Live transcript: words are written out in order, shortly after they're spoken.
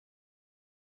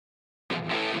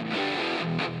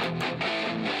Well,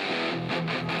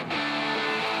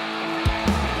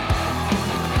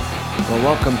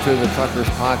 welcome to the Truckers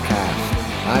Podcast.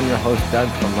 I'm your host, Doug,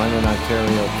 from London,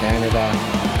 Ontario, Canada.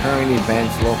 Current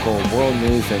events, local world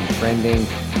news, and trending.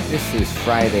 This is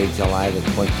Friday, July the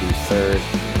 23rd,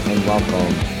 and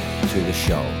welcome to the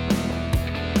show.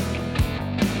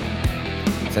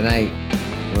 Tonight,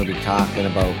 we'll be talking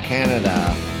about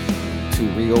Canada to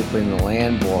reopen the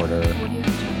land border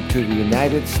to the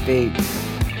United States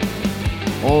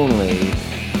only,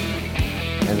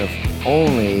 and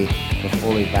only the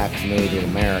fully vaccinated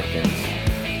Americans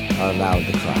are allowed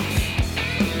to cross.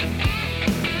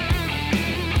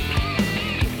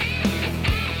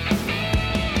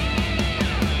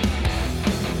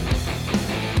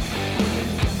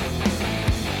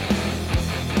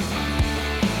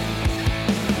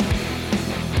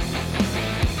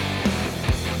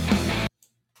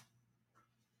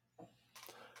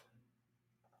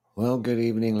 Well, good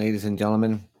evening, ladies and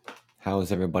gentlemen.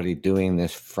 How's everybody doing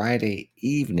this Friday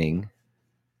evening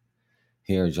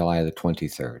here, July the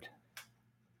 23rd?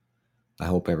 I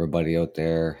hope everybody out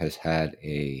there has had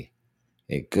a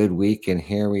good week, and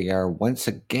here we are once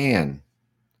again,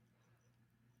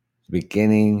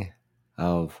 beginning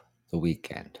of the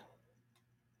weekend.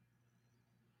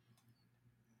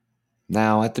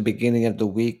 Now, at the beginning of the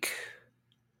week,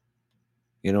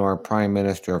 our Prime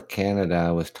Minister of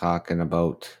Canada was talking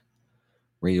about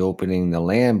reopening the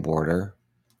land border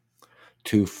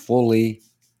to fully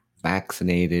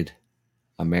vaccinated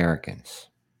Americans.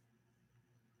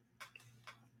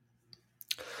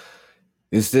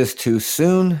 Is this too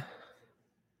soon?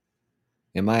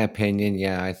 In my opinion,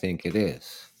 yeah, I think it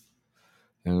is.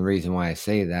 And the reason why I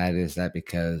say that is that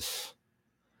because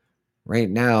right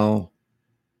now,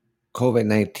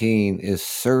 COVID-19 is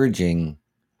surging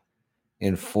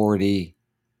in 40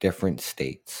 different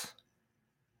states.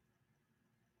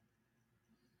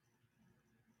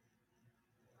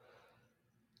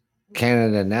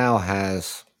 Canada now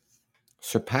has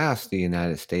surpassed the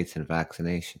United States in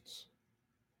vaccinations.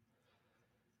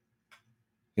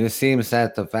 It seems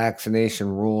that the vaccination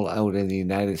rollout in the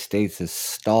United States is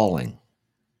stalling.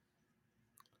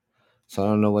 So I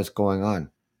don't know what's going on.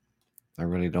 I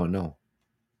really don't know.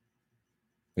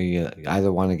 You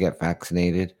either want to get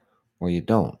vaccinated or you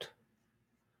don't.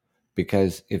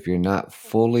 Because if you're not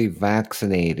fully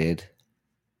vaccinated,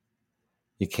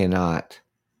 you cannot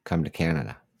come to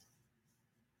Canada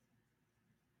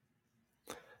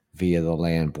via the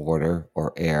land border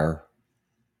or air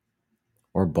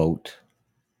or boat,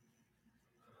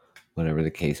 whatever the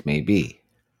case may be.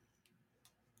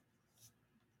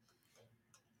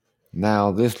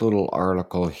 Now, this little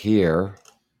article here,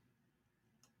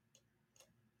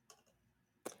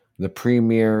 the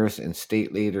premiers and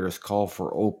state leaders call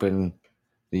for open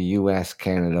the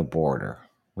U.S.-Canada border.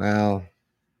 Well,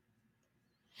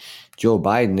 Joe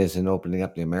Biden isn't opening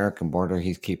up the American border.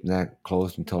 He's keeping that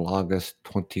closed until August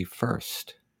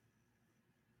 21st.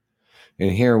 And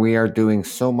here we are doing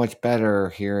so much better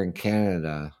here in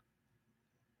Canada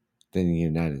than the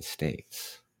United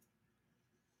States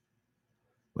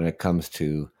when it comes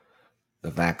to the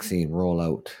vaccine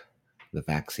rollout, the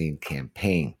vaccine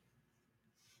campaign.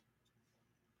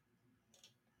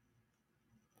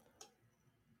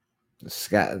 The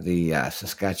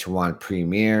Saskatchewan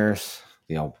premiers,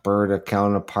 the Alberta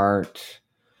counterpart.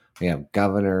 We have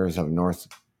governors of North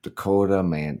Dakota,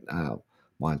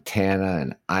 Montana,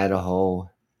 and Idaho.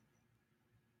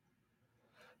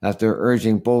 That they're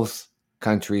urging both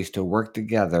countries to work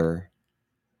together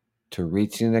to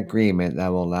reach an agreement that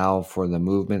will allow for the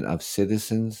movement of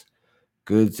citizens,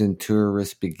 goods, and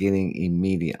tourists beginning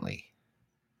immediately.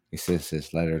 He says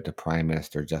this letter to Prime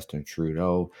Minister Justin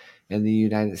Trudeau and the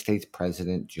United States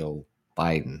President Joe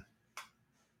Biden.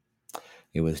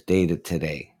 It was dated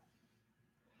today.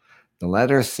 The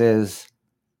letter says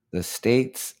the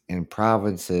states and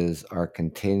provinces are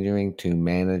continuing to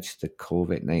manage the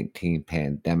COVID-19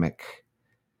 pandemic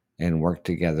and work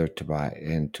together to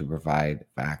provide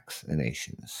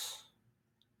vaccinations.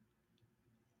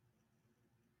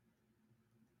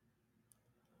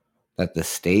 That the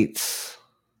states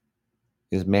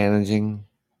is managing.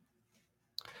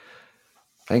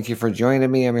 Thank you for joining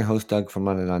me. I'm your host, Doug, from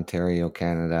London, Ontario,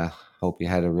 Canada. Hope you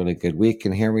had a really good week,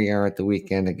 and here we are at the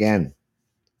weekend again.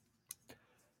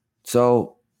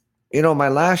 So, my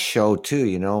last show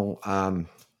too,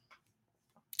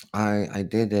 I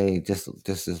did just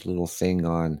this little thing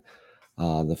on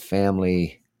the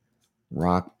family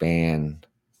rock band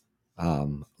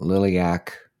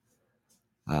Liliac.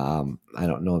 I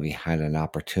don't know if you had an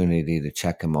opportunity to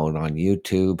check them out on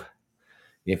YouTube.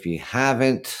 If you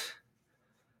haven't,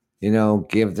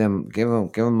 give them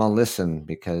a listen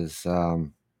because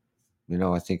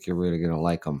I think you're really going to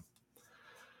like them.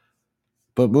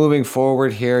 But moving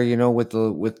forward here,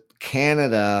 with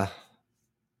Canada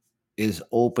is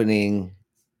opening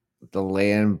the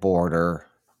land border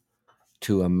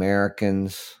to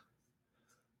Americans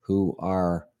who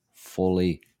are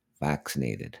fully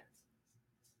vaccinated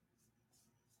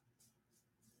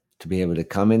to be able to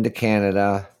come into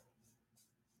Canada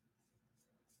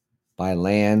by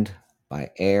land, by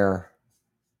air,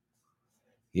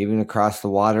 even across the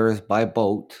waters by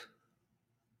boat.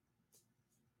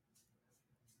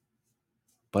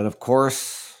 But of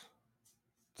course,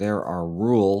 there are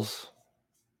rules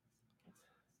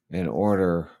in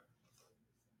order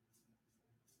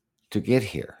to get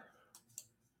here,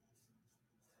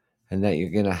 and that you're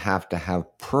going to have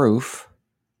proof.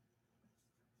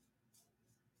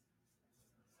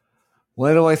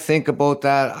 What do I think about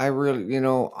that? I really,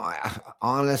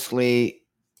 honestly,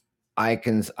 I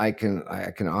can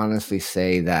honestly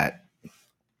say that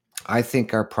I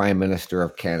think our Prime Minister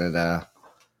of Canada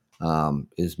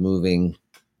is moving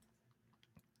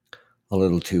a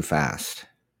little too fast.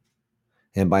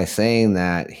 And by saying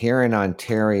that, here in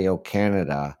Ontario,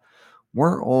 Canada,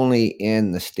 we're only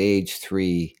in the stage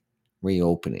 3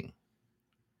 reopening.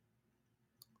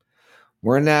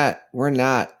 We're not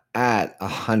at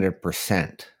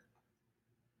 100%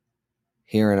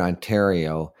 here in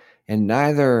Ontario, and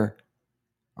neither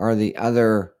are the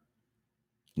other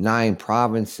 9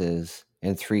 provinces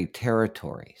and 3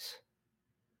 territories.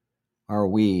 Are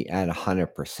we at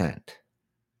 100%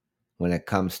 when it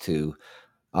comes to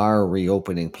our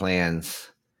reopening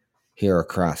plans here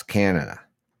across Canada?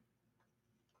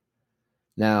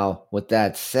 Now, with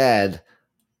that said,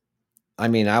 I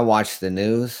watch the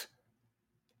news.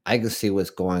 I can see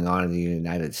what's going on in the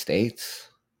United States.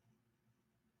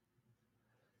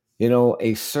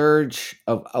 A surge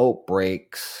of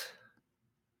outbreaks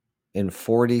in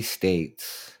 40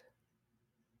 states,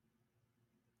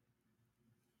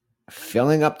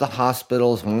 filling up the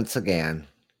hospitals once again.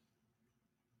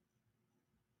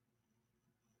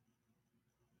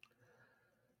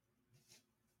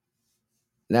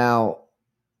 Now,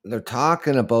 they're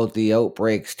talking about the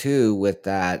outbreaks too with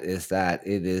that is that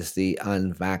it is the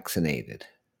unvaccinated.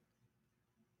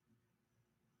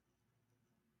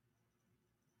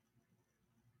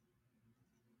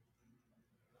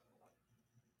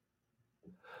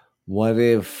 What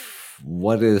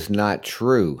is not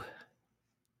true?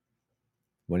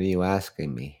 What are you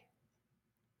asking me?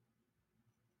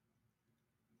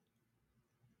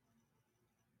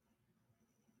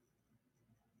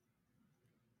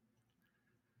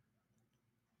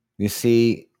 You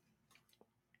see,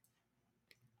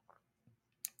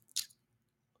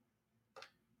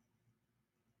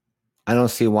 I don't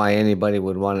see why anybody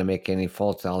would want to make any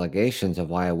false allegations of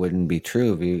why it wouldn't be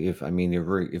true. If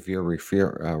you're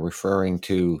referring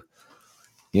to,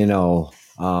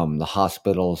 the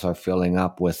hospitals are filling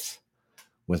up with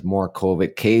more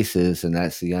COVID cases, and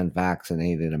that's the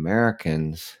unvaccinated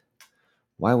Americans.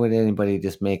 Why would anybody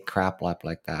just make crap up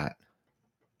like that?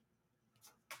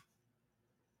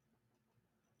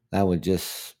 That would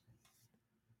just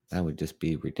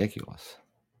be ridiculous.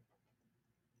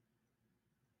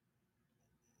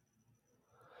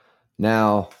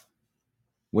 Now,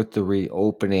 with the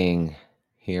reopening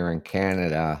here in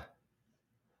Canada,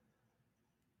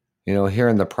 here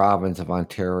in the province of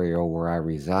Ontario where I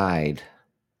reside,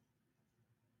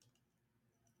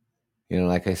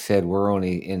 like I said, we're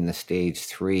only in the stage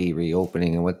 3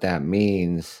 reopening. And what that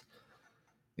means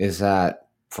is that,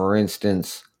 for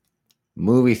instance,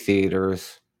 movie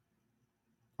theaters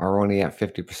are only at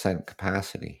 50%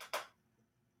 capacity.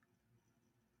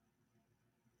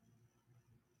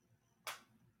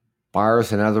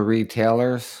 Bars and other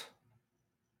retailers,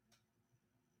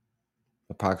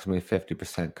 approximately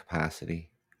 50% capacity.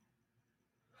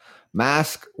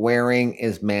 Mask wearing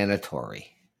is mandatory.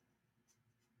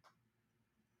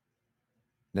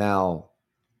 Now,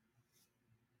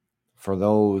 for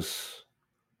those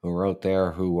who are out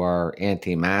there who are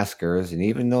anti-maskers, and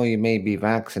even though you may be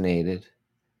vaccinated,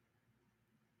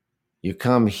 you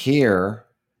come here,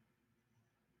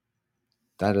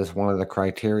 that is one of the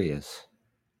criterias.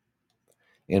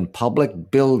 In public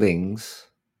buildings,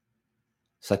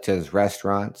 such as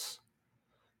restaurants,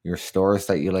 your stores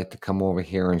that you like to come over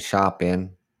here and shop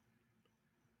in,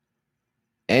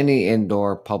 any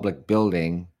indoor public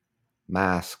building,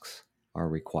 masks are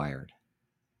required.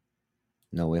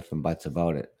 No ifs and buts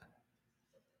about it.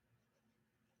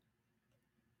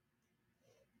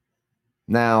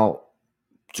 Now,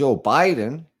 Joe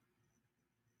Biden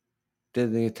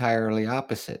did the entirely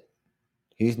opposite.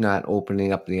 He's not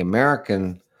opening up the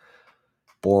American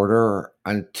border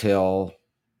until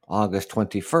August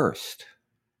 21st.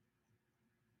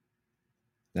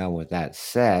 Now, with that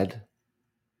said,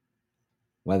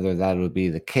 whether that would be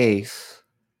the case,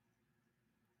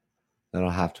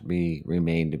 that'll have to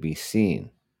remain to be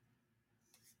seen.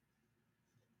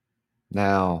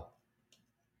 Now,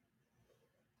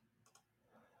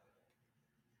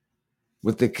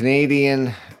 with the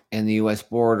Canadian and the U.S.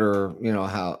 border,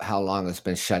 how long it's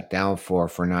been shut down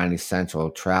for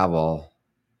non-essential travel.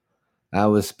 That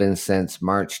was been since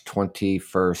March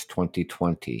 21st,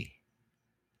 2020.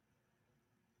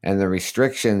 And the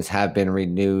restrictions have been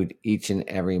renewed each and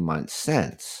every month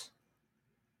since.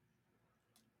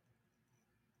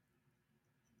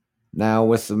 Now,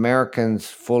 with Americans,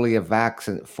 fully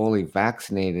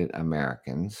vaccinated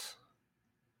Americans,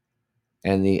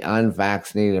 and the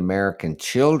unvaccinated American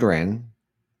children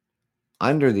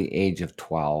under the age of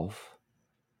 12,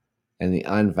 and the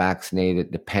unvaccinated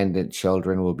dependent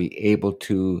children will be able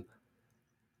to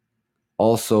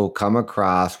also come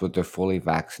across with their fully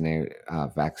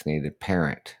vaccinated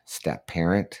parent, step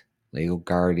parent, legal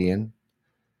guardian,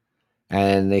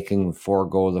 and they can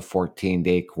forego the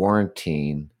 14-day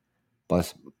quarantine,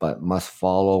 but must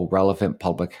follow relevant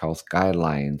public health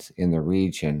guidelines in the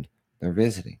region they're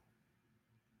visiting.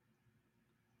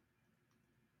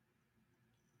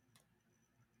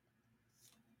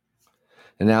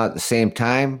 And now at the same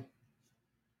time,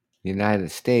 the United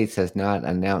States has not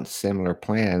announced similar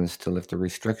plans to lift the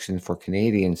restrictions for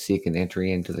Canadians seeking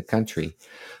entry into the country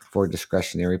for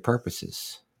discretionary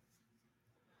purposes.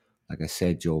 Like I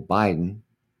said, Joe Biden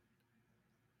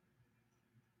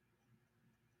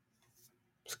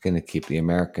is going to keep the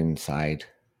American side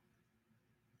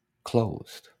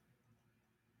closed.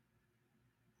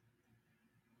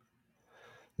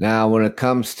 Now, when it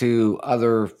comes to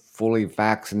other fully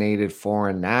vaccinated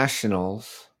foreign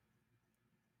nationals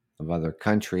of other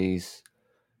countries,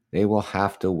 they will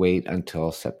have to wait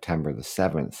until September the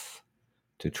 7th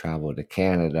to travel to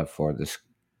Canada for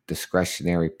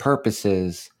discretionary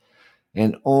purposes,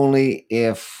 and only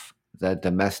if the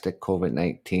domestic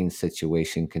COVID-19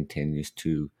 situation continues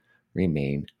to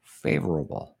remain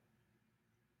favorable.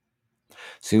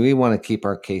 See, we want to keep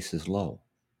our cases low.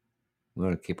 We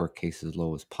want to keep our cases as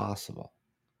low as possible.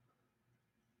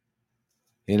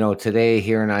 Today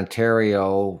here in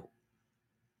Ontario,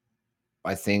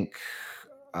 I think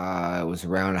it was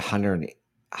around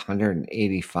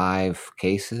 185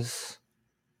 cases.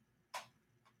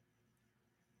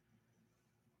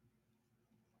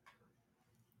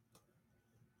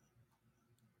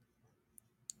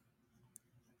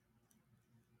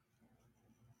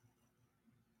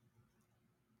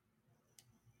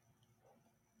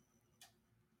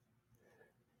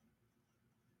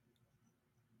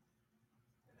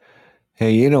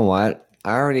 Hey, you know what?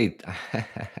 I already.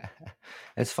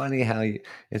 It's funny how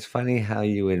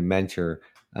you would mention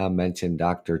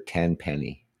Dr.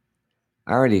 Tenpenny.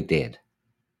 I already did.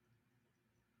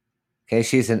 Okay,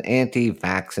 she's an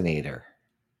anti-vaccinator.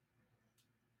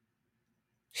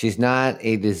 She's not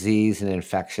a disease and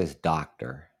infectious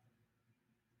doctor.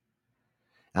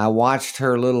 I watched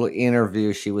her little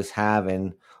interview she was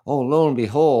having. Oh, lo and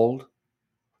behold,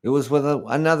 it was with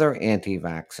another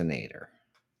anti-vaccinator.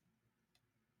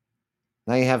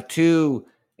 Now you have two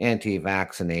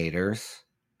anti-vaccinators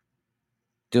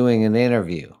doing an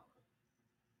interview.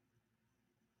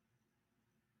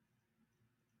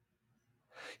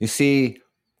 You see,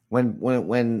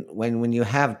 when you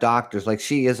have doctors, like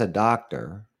she is a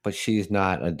doctor, but she's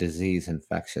not a disease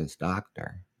infectious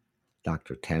doctor,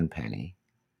 Dr. Tenpenny.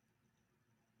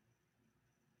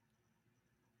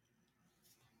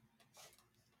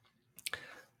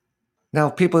 Now,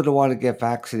 if people don't want to get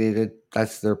vaccinated,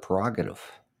 that's their prerogative.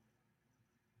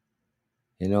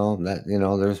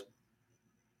 There's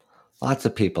lots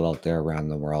of people out there around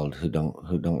the world who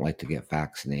don't like to get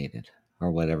vaccinated, or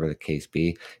whatever the case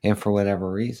be, and for whatever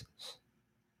reasons.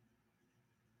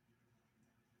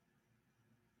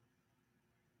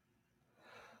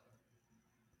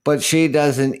 But she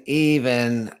can't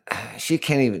even,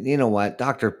 you know what,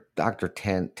 Dr.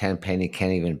 Tenpenny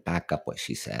can't even back up what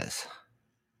she says.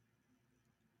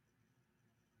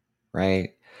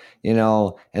 Right?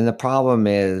 And the problem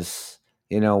is,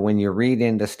 when you read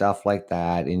into stuff like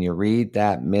that and you read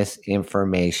that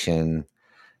misinformation,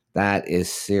 that is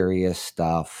serious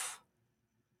stuff,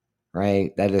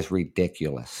 right? That is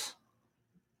ridiculous,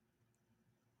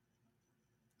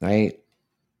 right?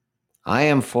 I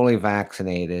am fully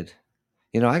vaccinated.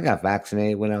 I got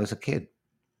vaccinated when I was a kid.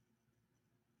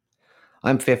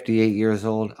 I'm 58 years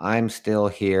old. I'm still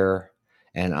here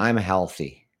and I'm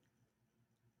healthy.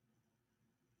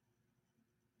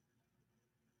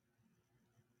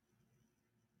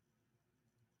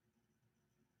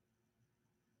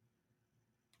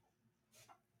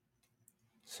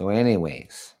 So,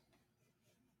 anyways,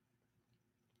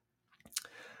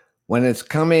 when it's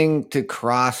coming to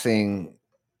crossing,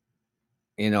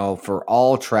 for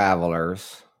all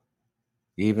travelers,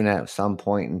 even at some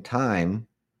point in time,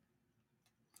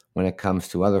 when it comes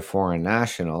to other foreign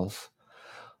nationals,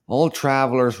 all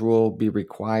travelers will be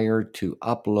required to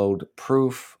upload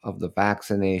proof of the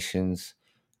vaccinations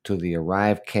to the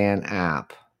ArriveCan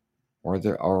app or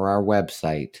our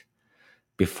website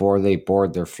before they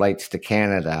board their flights to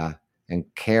Canada and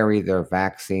carry their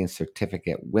vaccine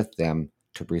certificate with them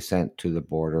to present to the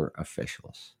border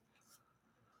officials.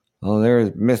 Oh,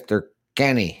 there's Mr.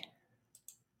 Kenny.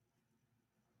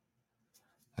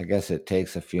 I guess it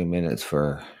takes a few minutes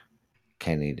for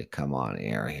Kenny to come on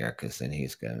air here because then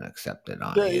he's going to accept it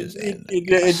on his end, I It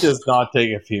guess. does not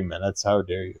take a few minutes. How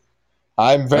dare you?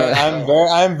 I'm very, Uh,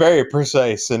 I'm very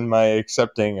precise in my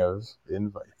accepting of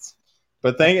invites.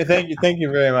 But thank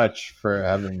you very much for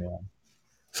having me on.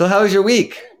 so, how was your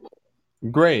week?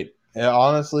 Great.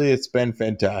 Honestly, it's been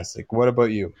fantastic. What about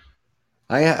you?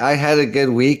 I had a good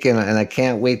week, and I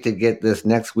can't wait to get this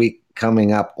next week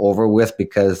coming up over with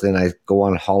because then I go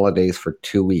on holidays for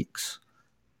 2 weeks.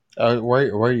 Where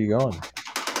are you going?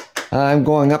 I'm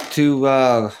going up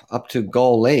to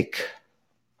Gull Lake.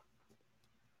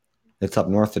 It's up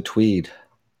north of Tweed.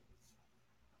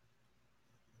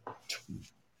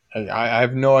 I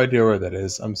have no idea where that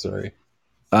is. I'm sorry.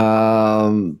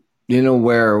 You know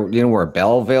where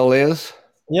Belleville is?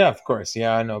 Yeah, of course.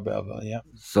 Yeah, I know Belleville. Yeah.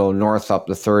 So north up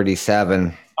to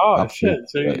 37, Oh up to shit.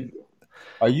 So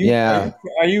are you are yeah. you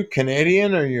are you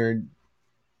Canadian or you're?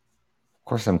 Of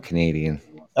course, I'm Canadian,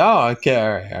 Oh, okay. All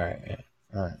right. All right. Yeah.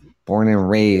 All right. born and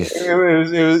raised.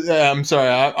 I'm sorry.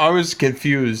 I was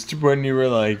confused when you were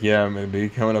like, "Yeah, I'm gonna be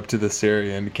coming up to this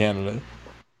area in Canada."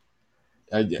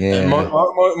 Yeah,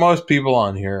 Most people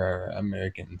on here are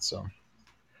American, so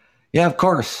yeah, of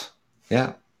course.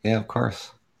 Yeah, yeah, of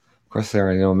course. Of course, there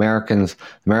are Americans.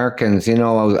 Americans,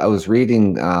 I was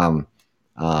reading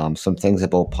some things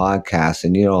about podcasts,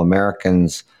 and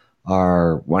Americans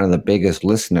are one of the biggest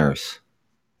listeners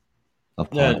of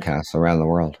yeah, podcasts around the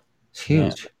world. It's yeah,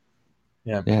 huge.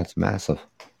 yeah, Yeah, it's massive,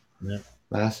 yeah.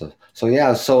 massive. So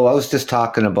yeah, so I was just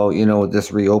talking about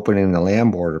this reopening the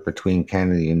land border between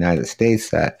Canada and the United States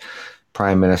that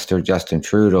Prime Minister Justin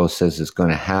Trudeau says is going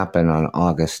to happen on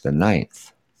August the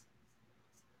 9th.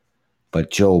 But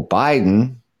Joe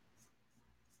Biden,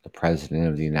 the president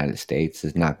of the United States,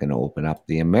 is not going to open up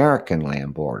the American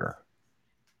land border.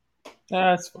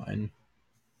 That's fine.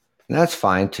 And that's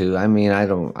fine too. I mean,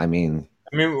 I mean,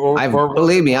 I've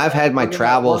believe me, I've had my we're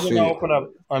travels gonna through. open up.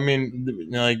 I mean,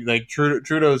 like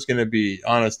Trudeau's gonna be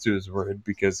honest to his word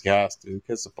because he has to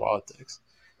because of politics.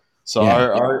 So Yeah,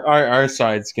 our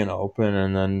side's gonna open,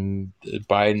 and then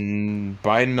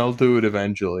Biden will do it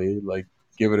eventually. Like,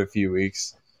 give it a few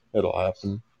weeks, it'll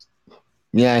happen.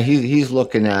 yeah, he's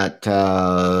looking at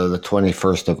the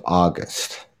 21st of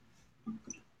August.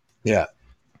 Yeah,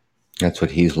 That's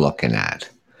what he's looking at.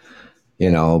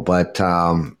 yeah, But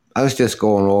I was just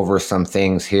going over some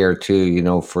things here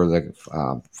too, for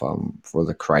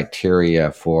the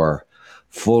criteria for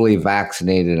fully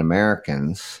vaccinated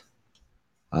Americans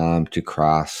to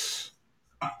cross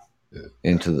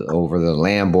over the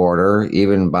land border,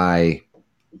 even by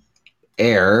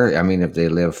air. I mean, if they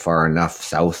live far enough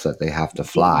south that they have to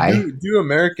fly. do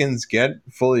Americans get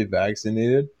fully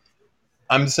vaccinated?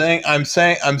 I'm saying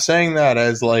that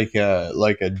as like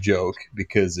a joke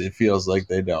because it feels like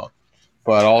they don't.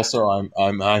 But also,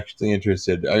 I'm actually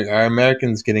interested. Are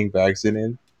Americans getting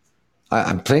vaccinated?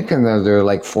 I'm thinking that they're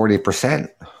like 40%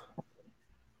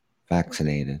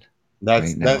 vaccinated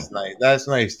right now. That's nice. That's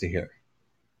nice to hear.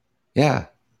 Yeah,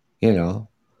 you know.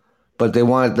 But they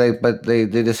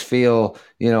just feel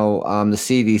the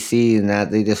CDC and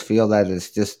that they just feel that it's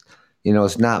just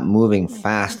it's not moving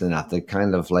fast enough. They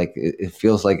kind of like it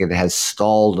feels like it has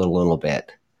stalled a little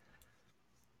bit.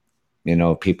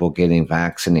 People getting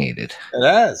vaccinated. It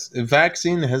has.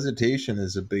 Vaccine hesitation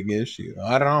is a big issue.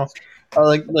 I don't know.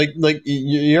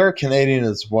 You're a Canadian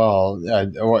as well.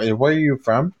 Where are you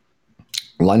from?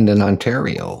 London,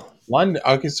 Ontario. London.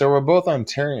 Okay, so we're both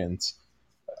Ontarians.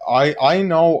 I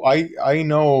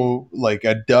know like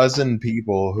a dozen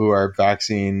people who are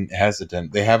vaccine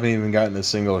hesitant. They haven't even gotten a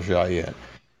single shot yet.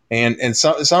 And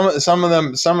some of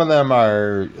them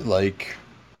are like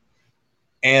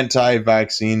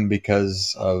anti-vaccine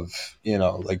because of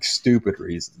like stupid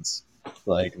reasons,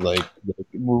 like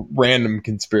random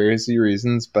conspiracy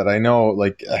reasons. But I know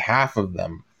like half of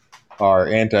them are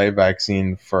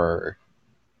anti-vaccine for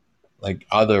like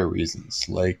other reasons,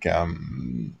 like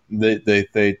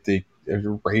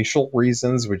racial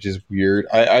reasons, which is weird.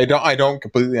 I don't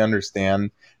completely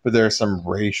understand, but there are some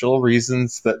racial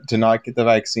reasons that to not get the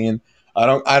vaccine. I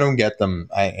don't get them.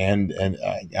 I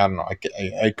don't know.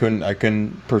 I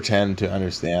couldn't pretend to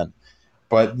understand.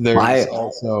 But I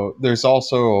there's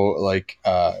also like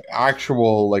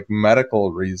actual like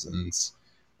medical reasons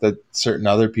that certain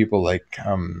other people like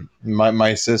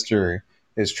my sister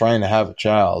is trying to have a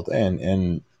child,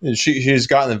 and she's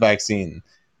gotten the vaccine,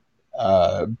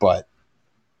 but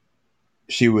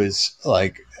she was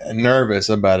like nervous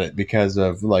about it because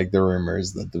of like the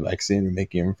rumors that the vaccine would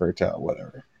make you infertile,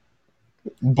 whatever.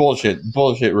 Bullshit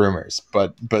rumors.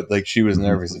 But like she was Mhm.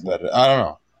 nervous about it. I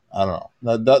don't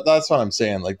know. That's what I'm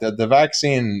saying. Like the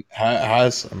vaccine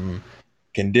has some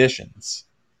conditions.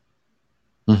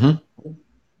 Mhm.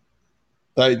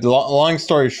 Like, long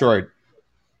story short,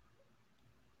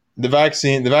 the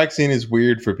vaccine is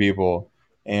weird for people,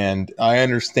 and I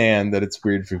understand that it's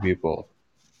weird for people,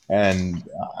 and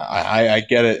I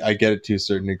get it. I get it to a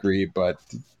certain degree, but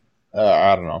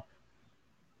I don't know.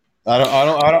 I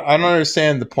don't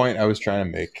understand the point I was trying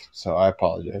to make, so I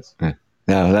apologize.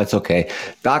 No, that's okay.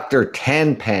 Dr.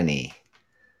 Tenpenny.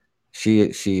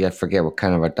 She I forget what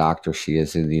kind of a doctor she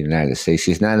is in the United States.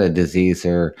 She's not a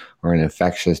diseaser or an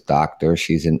infectious doctor.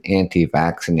 She's an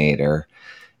anti-vaccinator,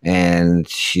 and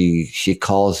she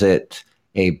calls it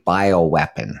a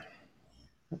bioweapon.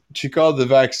 She called the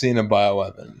vaccine a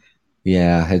bioweapon.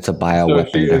 Yeah, it's a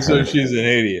bioweapon to So her. she's an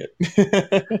idiot.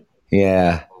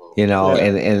 Yeah, Yeah,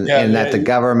 and that the yeah.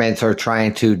 governments are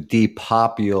trying to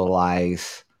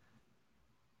depopulize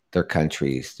their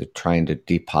countries. They're trying to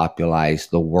depopulize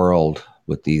the world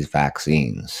with these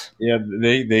vaccines. Yeah,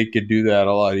 they could do that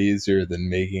a lot easier than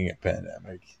making a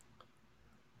pandemic.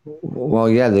 Well,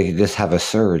 yeah, they could just have a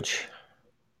surge,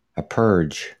 a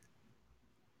purge.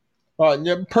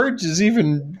 Yeah, purge is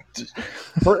even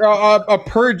a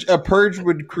purge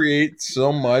would create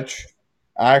so much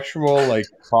actual like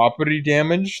property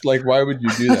damage. Like, why would you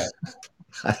do that?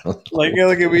 I don't Like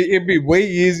it'd be way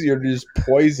easier to just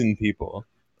poison people.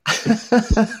 know.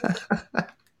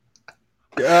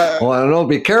 Uh, Well, I know.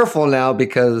 Be careful now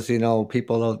because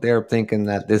people out there thinking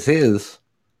that this is,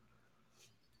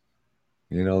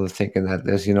 they're thinking that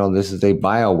this is a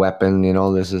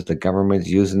bioweapon. This is the government's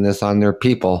using this on their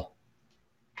people.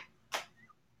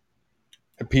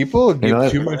 People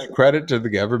give too You know, much credit to the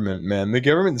government, man. The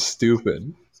government's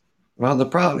stupid. well, the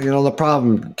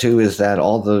problem too is that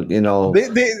all the,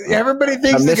 Everybody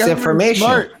thinks the government is misinformation.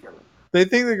 smart. They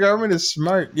think the government is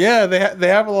smart. Yeah, they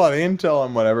have a lot of intel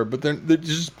and whatever, but they're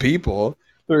just people.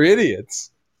 They're idiots.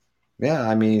 Yeah,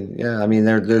 I mean,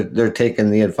 they're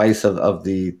taking the advice of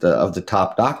the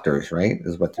top doctors, right?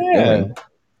 Is what they're Yeah, doing.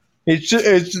 it's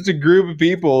just a group of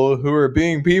people who are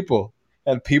being people,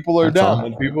 and people are That's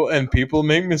dumb, all. and people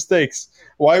make mistakes.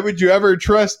 Why would you ever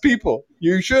trust people?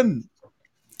 You shouldn't,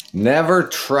 Never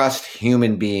trust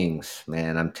human beings,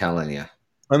 man. I'm telling you.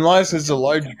 unless I'm it's a telling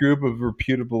large group of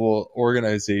reputable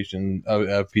organization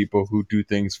of people who do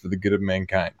things for the good of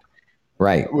mankind.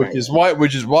 Right. Which is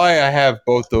why I have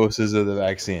both doses of the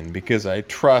vaccine, because I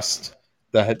trust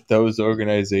that those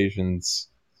organizations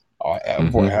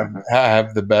Hmm.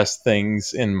 have the best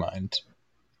things in mind.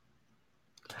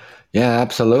 Yeah,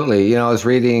 absolutely. I was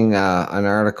reading an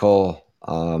article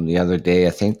the other day.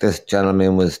 I think this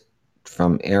gentleman was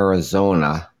from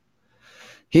Arizona.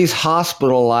 He's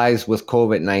hospitalized with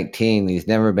COVID-19. He's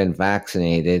never been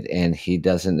vaccinated, and he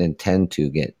doesn't intend to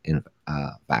get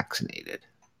vaccinated.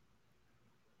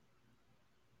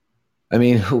 I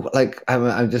mean,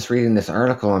 I'm just reading this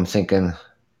article. I'm thinking,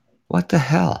 what the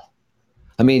hell?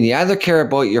 I mean, you either care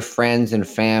about your friends and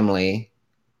family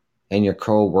and your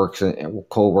co-workers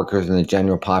and the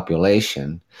general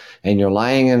population, and you're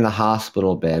lying in the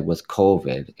hospital bed with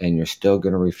COVID, and you're still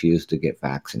going to refuse to get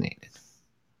vaccinated,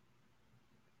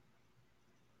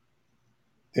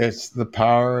 It's the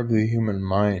power of the human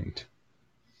mind.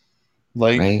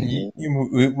 Like right?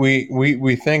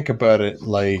 we think about it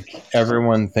like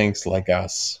everyone thinks like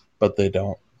us, but they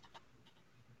don't.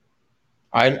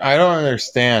 I don't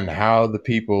understand how the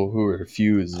people who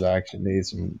refuse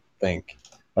vaccination think.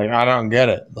 Like, I don't get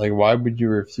it. Like, why would you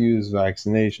refuse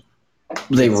vaccination?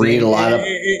 They read a lot of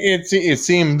It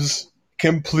seems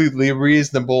completely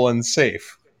reasonable and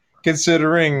safe,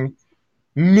 considering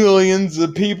millions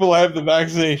of people have the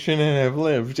vaccination and have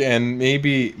lived, and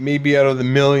maybe out of the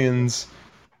millions,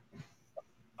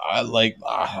 I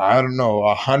don't know,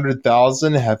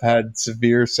 100,000 have had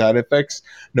severe side effects.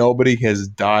 Nobody has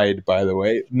died, by the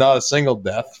way. Not a single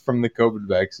death from the COVID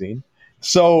vaccine.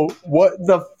 So what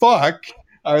the fuck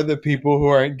are the people who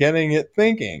aren't getting it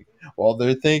thinking? Well,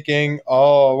 they're thinking,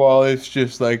 oh, well, it's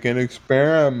just like an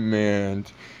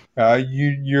experiment.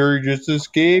 You're just a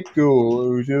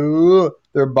scapegoat.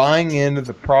 They're buying into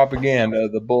the propaganda,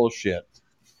 the bullshit.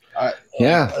 I,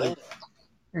 Yeah,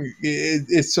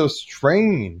 it's so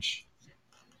strange.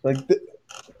 Like,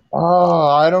 oh,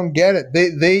 I don't get it.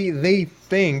 They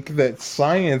think that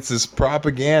science is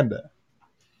propaganda.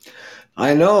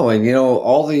 I know, and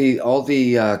all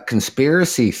the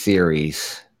conspiracy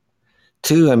theories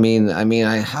too. I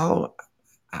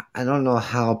don't know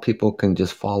how people can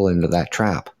just fall into that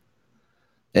trap,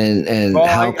 and Well,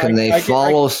 how can they I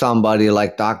follow somebody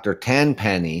like Dr.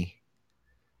 Tenpenny,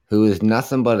 who is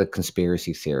nothing but a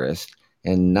conspiracy theorist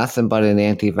and nothing but an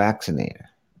anti-vaccinator.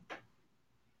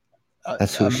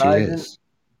 That's who she imagine is.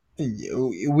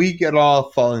 we could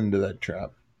all fall into that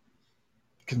trap.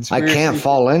 I can't Conspiracy.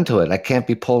 fall into it. I can't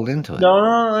be pulled into it.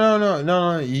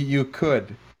 No. You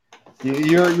could.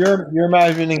 You're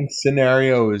imagining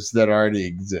scenarios that already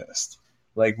exist.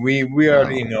 Like we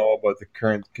already No. know about the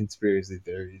current conspiracy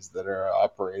theories that are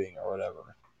operating or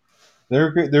whatever.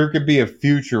 There could be a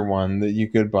future one that you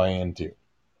could buy into.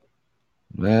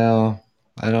 Well,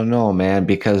 I don't know, man,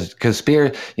 because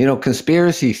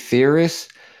conspiracy theorists,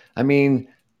 I mean,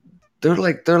 they're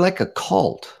like a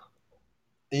cult,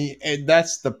 And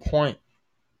that's the point.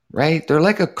 right? They're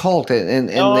like a cult, and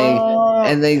they No,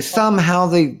 and they somehow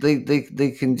they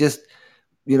can just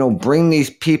bring these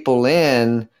people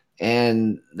in,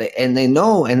 and they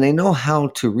know how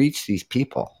to reach these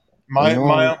people. They my know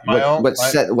my my own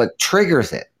my what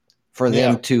triggers it for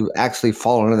yeah, them to actually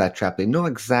fall into that trap. They know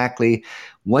exactly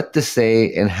what to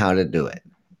say and how to do it.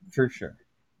 for sure.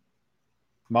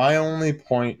 My only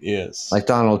point is Like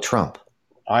Donald Trump.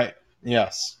 I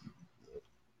yes.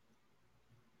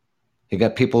 He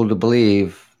got people to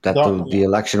believe that Don't the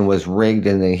election was rigged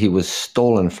and that he was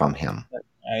stolen from him.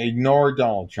 I ignore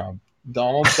Donald Trump.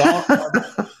 Donald Trump.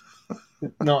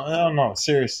 No.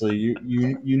 Seriously, you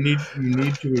need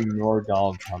to ignore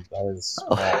Donald Trump. That is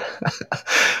wrong.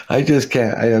 I just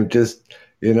can't. I am just,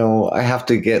 I have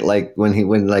to get like when he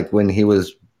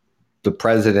was the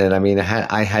president. I mean,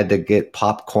 I had to get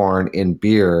popcorn and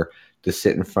beer to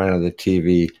sit in front of the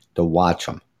TV to watch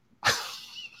him.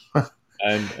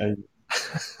 And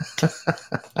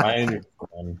I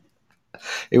understand.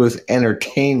 It was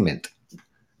entertainment,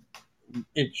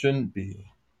 It shouldn't be.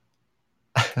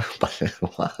 but it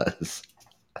was.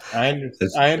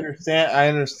 It's, I understand. I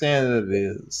understand that it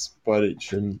is, but it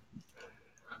shouldn't.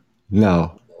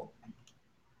 no,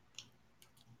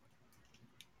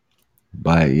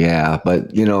 but yeah,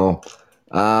 but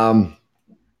um,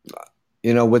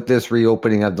 with this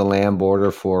reopening of the land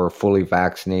border for fully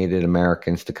vaccinated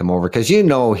Americans to come over, because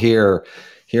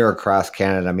here across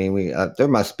Canada, I mean, we there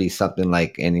must be something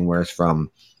like anywhere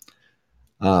from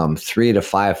 3 to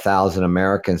 5 thousand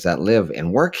Americans that live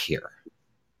and work here.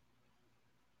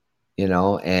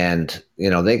 And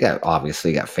they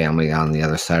obviously got family on the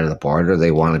other side of the border.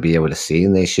 They want to be able to see,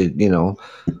 and they should,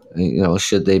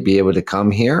 should they be able to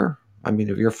come here? I mean,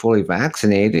 if you're fully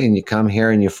vaccinated and you come here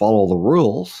and you follow the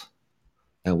rules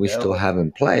that we Yeah, still have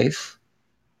in place.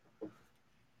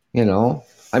 You know,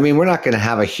 I mean, we're not going to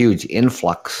have a huge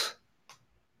influx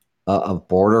of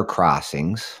border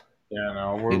crossings. yeah.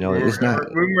 No, It's not.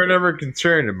 we're never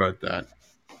concerned about that.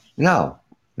 No,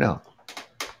 no.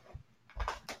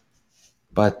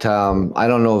 But I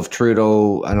don't know if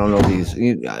Trudeau. I don't know these.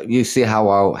 You see how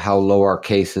low our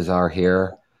cases are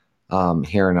here,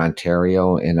 here in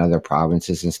Ontario and other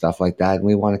provinces and stuff like that, and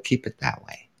we want to keep it that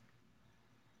way,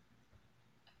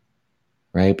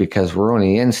 right? Because we're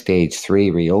only in stage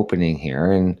 3 reopening here,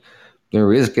 and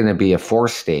there is going to be a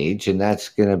fourth stage, and that's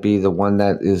going to be the one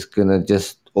that is going to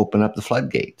just open up the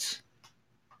floodgates.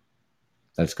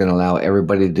 That's going to allow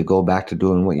everybody to go back to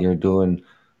doing what you're doing,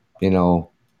 you know,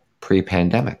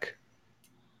 pre-pandemic.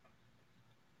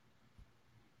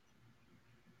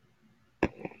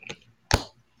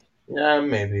 Yeah,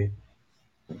 maybe.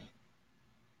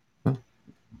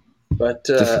 But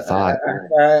Just a thought.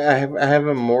 I have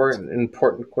a more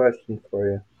important question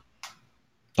for you.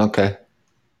 Okay.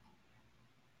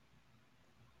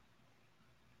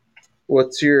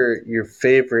 What's your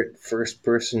favorite first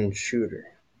person shooter?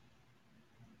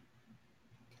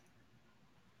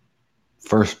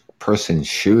 First person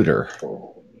shooter.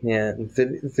 Yeah,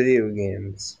 video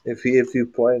games. If you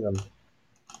play them, do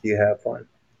you have one?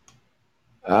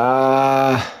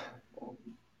 Uh,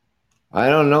 I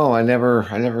don't know. I never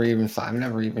even thought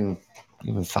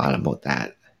about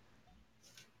that.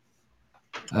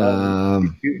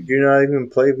 Do you not even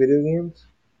play video games?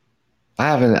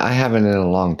 I haven't in a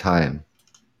long time.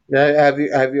 Now, have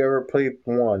you ever played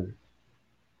one?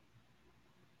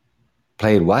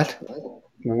 Played what?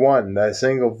 One, that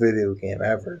single video game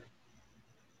ever.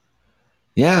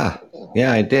 Yeah,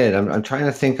 yeah, I did. I'm trying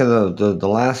to think of the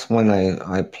last one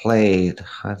I played.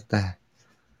 How did that,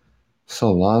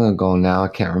 so long ago now. I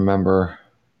can't remember.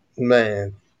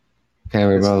 Man,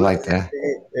 Can't it's, remember like that.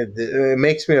 it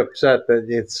makes me upset that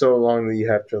it's so long that you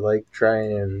have to like try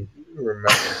and remember.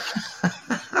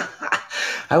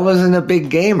 I wasn't a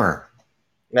big gamer.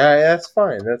 Nah, that's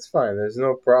fine. That's fine. There's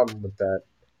no problem with that.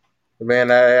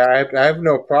 Man, I have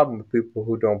no problem with people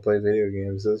who don't play video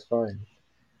games. That's fine.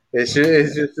 It's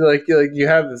just like you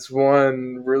have this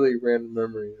one really random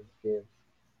memory of the game.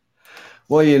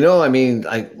 Well, I mean,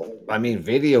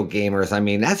 video gamers. I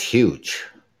mean, that's huge.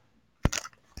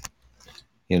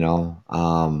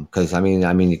 Because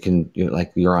you can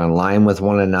like you're online with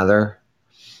one another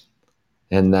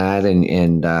and that, and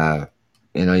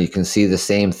you can see the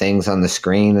same things on the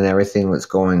screen and everything that's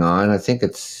going on. I think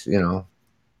it's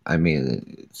I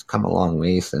mean, it's come a long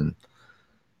ways than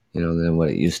what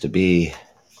it used to be.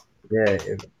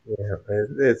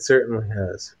 It certainly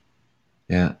has.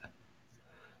 Yeah.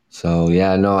 So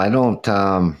yeah, no, I don't.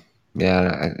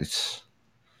 Yeah, it's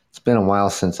been a while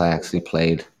since I actually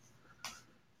played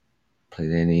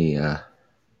any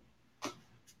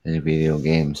video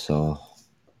games. So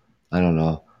I don't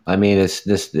know. I mean, it's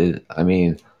this. I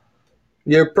mean,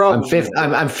 You're probably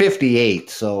I'm 58.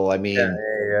 So I yeah, mean,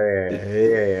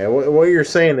 yeah. What you're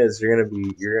saying is you're gonna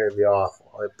be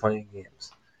awful at playing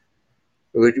games,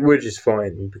 which is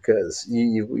fine because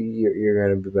you're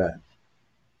gonna be bad.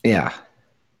 yeah.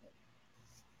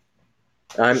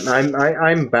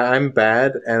 I'm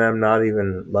bad, and I'm not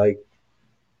even like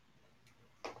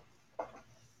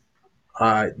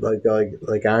I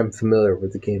like I'm familiar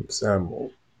with the games. And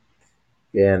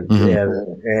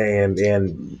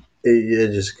Hmm.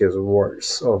 it just gets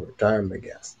worse over time, I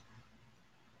guess.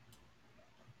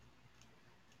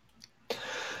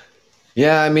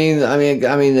 Yeah,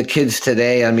 the kids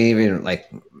today. I mean, even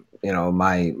like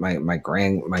my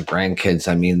grandkids.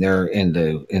 I mean, they're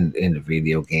into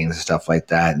video games and stuff like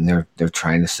that, and they're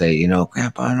trying to say,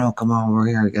 Grandpa, no, come on, we're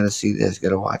here. You got to see this. You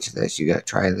got to watch this. You got to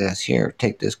try this. Here,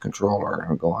 take this controller.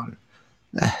 I'm going.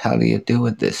 The hell do you do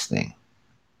with this thing?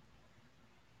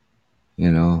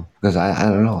 Because I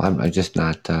don't know. I just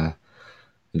not. I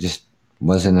just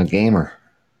wasn't a gamer.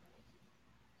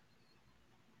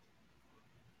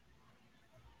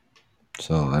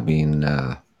 So I mean,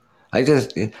 I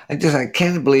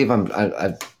can't believe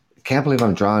I can't believe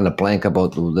I'm drawing a blank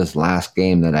about this last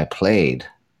game that I played.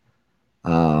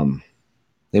 Um,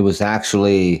 it was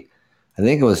actually, I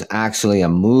think it was actually a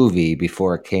movie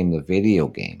before it came to video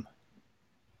game.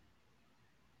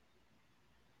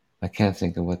 I can't even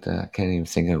think of what the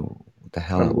A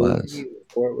hell it was. movie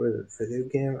before it was a video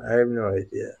game? I have no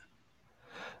idea.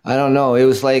 I don't know. It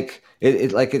was like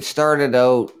it started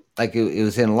out like it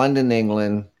was in London,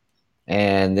 England,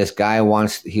 and this guy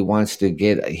he wanted to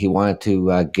get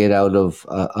out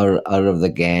of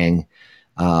the gang.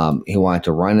 He wanted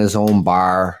to run his own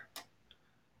bar,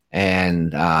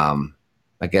 and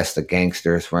I guess the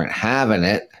gangsters weren't having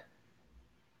it,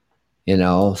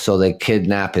 so they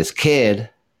kidnap his kid,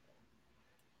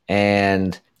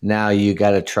 and now you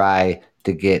got to try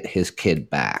to get his kid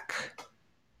back.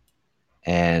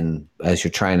 And as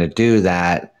you're trying to do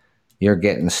that, you're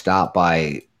getting stopped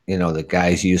by the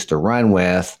guys you used to run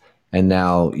with, and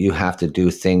now you have to do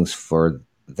things for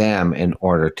them in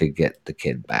order to get the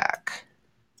kid back.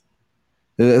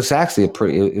 It was actually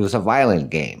it was a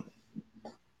violent game.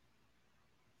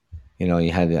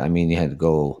 You had to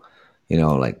go,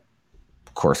 like,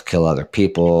 of course, kill other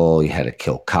people. You had to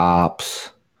kill cops.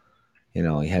 You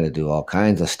had to do all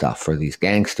kinds of stuff for these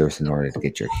gangsters in order to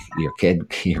get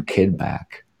your kid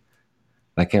back.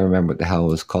 I can't remember what the hell it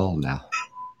was called now.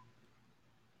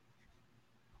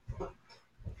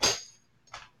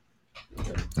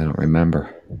 I don't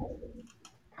remember.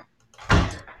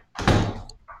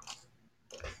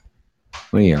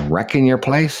 What are you wrecking your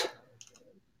place?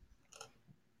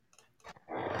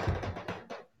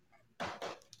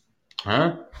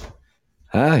 Huh?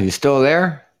 Huh? You still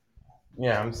there?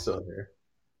 Yeah, I'm still here.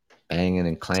 Banging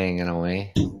and clanging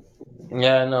away.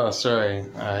 Yeah, no, sorry.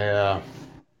 I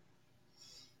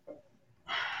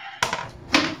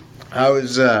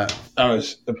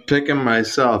was picking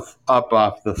myself up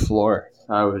off the floor.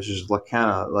 I was just kind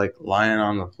of like lying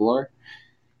on the floor,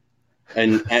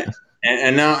 and and,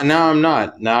 and now I'm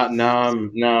not. Now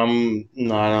I'm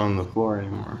not on the floor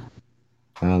anymore.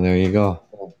 Oh, there you go.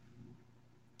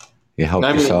 You help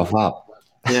I mean, yourself up.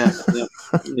 yeah, yeah,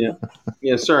 yeah,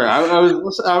 yeah. Sorry, I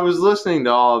was listening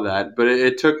to all of that, but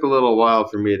it took a little while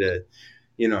for me to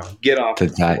get off To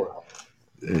the die. floor.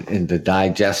 and to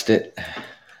digest it.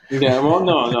 Yeah, well,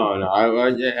 no.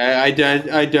 I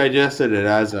digested it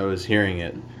as I was hearing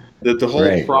it. The whole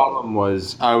Right. problem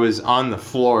was I was on the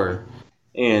floor,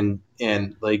 and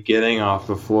like getting off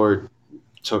the floor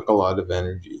took a lot of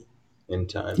energy and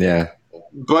time. Yeah.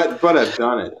 But I've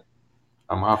done it.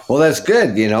 I'm off. Well, that's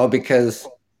good, because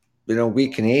we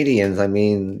Canadians, I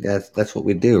mean, that's what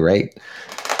we do, right?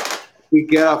 We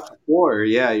get off the floor.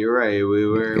 Yeah, you're right. Yeah.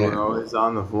 We're always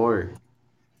on the floor.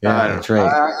 Yeah, I don't that's know.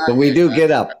 right. But we do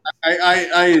get up.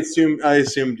 I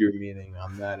assumed your meaning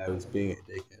on that. I was being a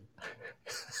dickhead.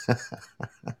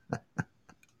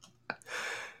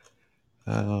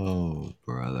 Oh,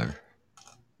 brother.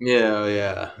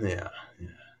 Yeah.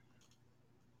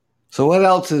 So what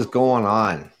else is going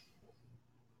on,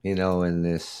 in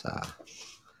this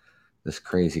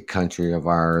crazy country of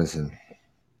ours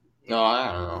No,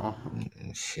 I don't know.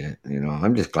 and shit,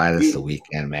 I'm just glad it's the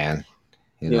weekend, man,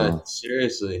 you Yeah, know.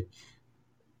 seriously.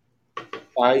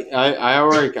 I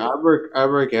work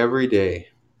every day.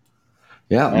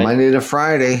 Yeah, I, Monday to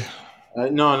Friday.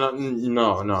 no.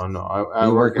 I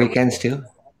You work work every weekends day. too?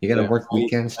 You got to Yeah, work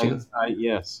weekends too?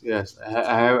 yes.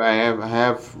 I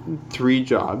have three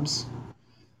jobs,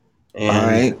 All and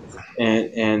right.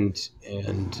 it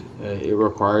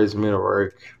requires me to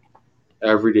work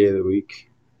every day of the week.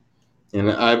 And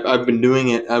I've been doing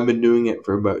it. I've been doing it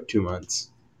for about 2 months.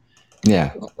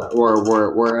 Yeah. Where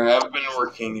I've been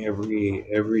working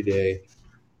every day.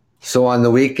 So on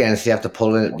the weekends, you have to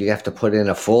put in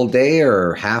a full day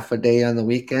or half a day on the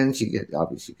weekends. You get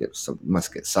obviously get some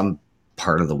must get some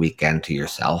part of the weekend to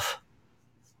yourself.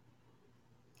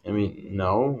 I mean,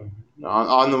 no.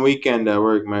 On the weekend, I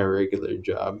work my regular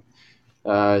job.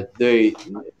 They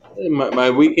my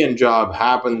weekend job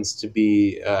happens to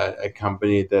be a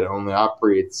company that only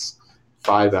operates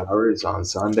 5 hours on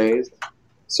Sundays.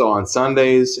 So on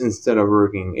Sundays, instead of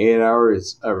working 8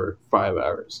 hours, I work 5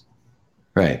 hours.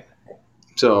 Right.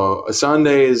 So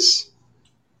Sundays,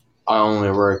 I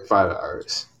only work 5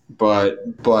 hours, but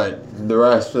the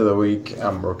rest of the week,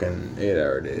 I'm working 8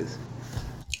 hour days.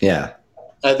 Yeah.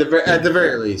 At Yeah. the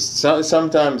very least,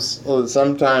 sometimes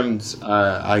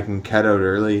I can cut out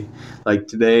early. Like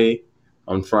today,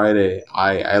 on Friday,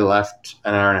 I left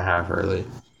an hour and a half early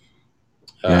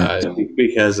Yeah.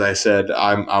 because I said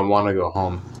I want to go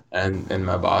home, and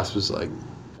my boss was like,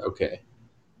 okay,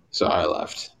 so I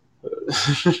left.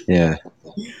 Yeah.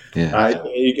 Yeah.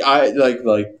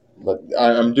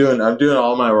 I'm doing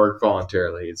all my work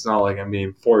voluntarily. It's not like I'm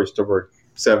being forced to work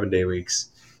 7 day weeks.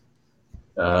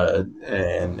 And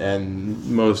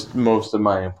most of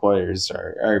my employers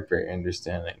are very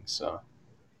understanding. So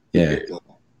who Yeah. cares?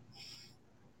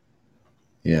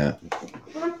 Yeah.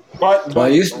 Well, But I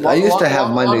used to have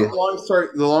Monday.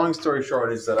 the long story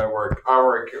short is that I work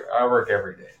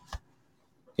every day,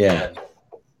 Yeah. and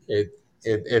it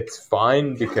it's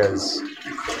fine because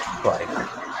like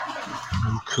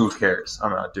who cares?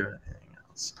 I'm not doing anything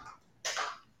else.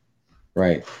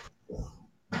 Right.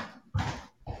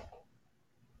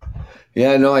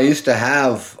 Yeah, no, I used to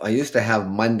have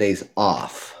Mondays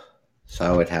off. So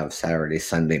I would have Saturday,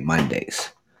 Sunday, Mondays.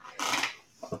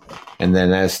 And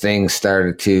then as things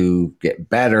started to get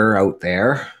better out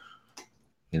there,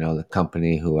 the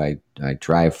company who I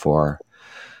drive for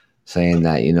saying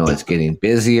that, it's getting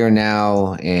busier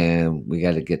now and we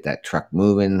got to get that truck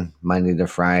moving Monday to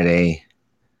Friday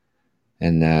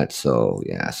and that. So,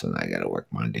 yeah, so now I got to work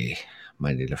Monday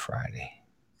to Friday.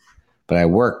 But I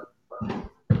work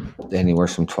anywhere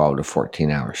from 12 to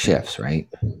 14-hour shifts, right?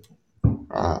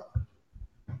 Uh,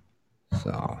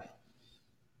 So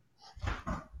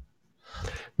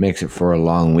makes it for a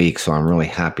long week. So I'm really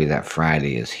happy that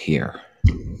Friday is here.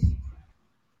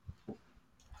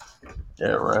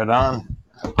 yeah, right on.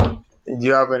 Do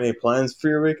you have any plans for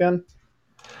your weekend?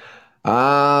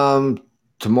 Um,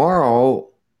 Tomorrow,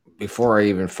 before I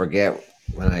even forget,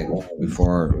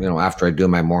 after I do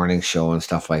my morning show and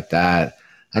stuff like that,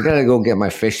 I gotta go get my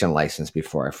fishing license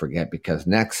before I forget because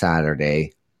next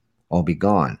Saturday I'll be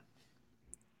gone.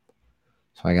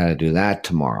 So I gotta do that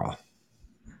tomorrow.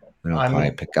 And I'll I probably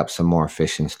mean, pick up some more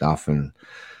fishing stuff and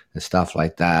stuff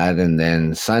like that. And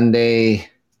then Sunday,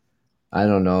 I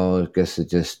don't know, I guess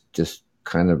it's just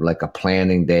kind of like a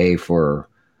planning day for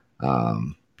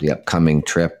the upcoming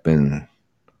trip and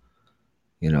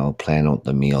plan out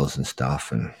the meals and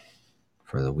stuff and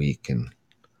for the week and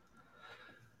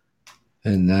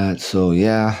that. So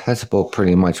yeah, that's about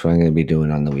pretty much what I'm going to be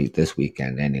doing on the week this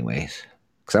weekend, anyways.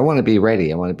 Because I want to be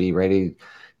ready. I want to be ready.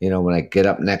 When I get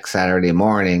up next Saturday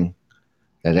morning,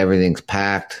 that everything's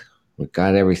packed. We've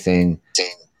got everything,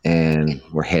 and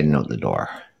we're heading out the door.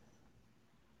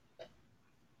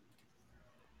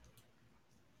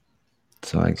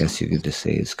 So I guess you could just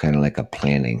say it's kind of like a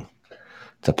planning.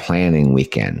 It's a planning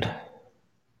weekend.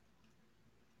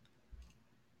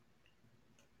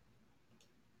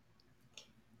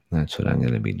 That's what I'm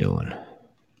going to be doing.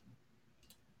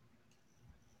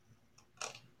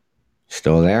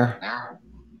 Still there?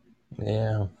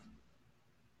 Yeah.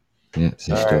 Yeah, you're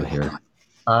still Sorry. here.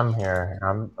 I'm here.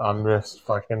 I'm just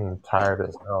fucking tired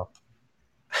as hell.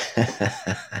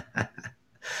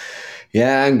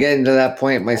 Yeah, I'm getting to that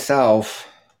point myself.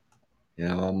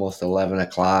 Almost 11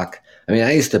 o'clock. I mean,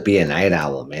 I used to be a night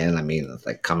owl, man. I mean, it's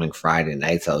like coming Friday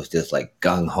nights, I was just like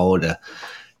gung ho to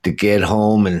get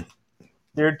home and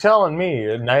You're telling me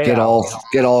a night get owl.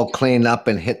 all cleaned up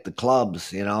and hit the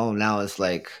clubs. Now it's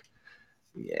like,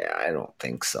 yeah, I don't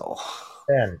think so.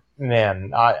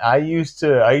 Man, I used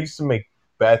to make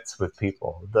bets with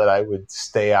people that I would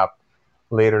stay up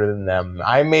later than them.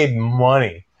 I made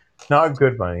money, not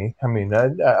good money. I mean,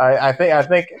 I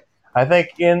think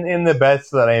in the bets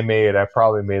that I made, I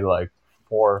probably made like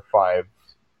 $400 or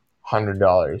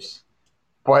 $500.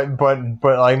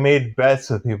 But I made bets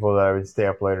with people that I would stay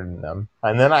up later than them,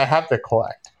 and then I have to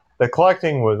collect. The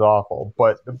collecting was awful,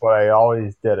 but I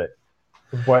always did it.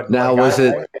 But Now, like I, was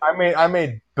it I made I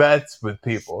made bets with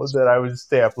people that I would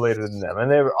stay up later than them, and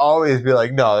they would always be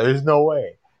like, "No, there's no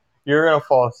way, you're gonna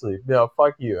fall asleep. No,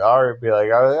 fuck you." I would be like,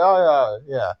 "Oh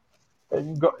yeah,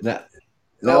 yeah." Go, now,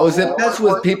 now was it best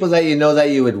with or, people that that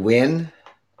you would win?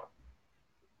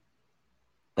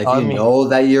 Like I mean,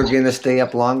 that you're gonna stay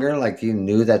up longer? Like you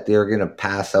knew that they were gonna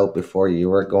pass out before you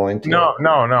were going to? no.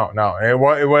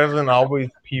 It wasn't always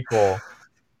people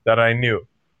that I knew.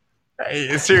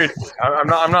 Seriously, I'm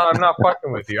not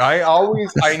fucking with you. I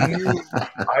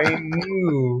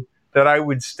knew that I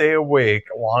would stay awake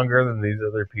longer than these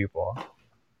other people.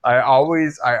 I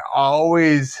always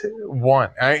won.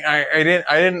 I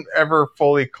didn't ever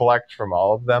fully collect from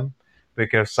all of them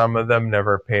because some of them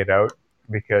never paid out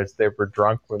because they were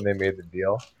drunk when they made the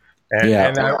deal, and Yeah.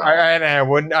 and I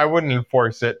wouldn't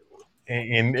enforce it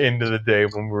into the day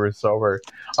when we were sober.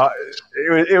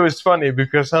 It was funny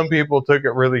because some people took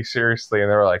it really seriously and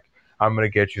they were like, "I'm gonna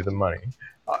get you the money."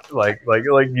 Like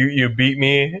you beat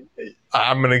me,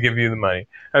 I'm gonna give you the money.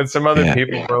 And Yeah. some other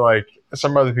people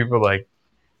were like,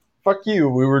 fuck you.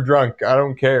 We were drunk. I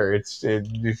don't care.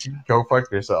 Go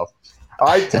fuck yourself.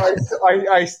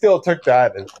 I still took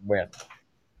that as a win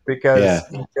Yeah.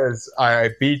 because I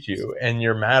beat you and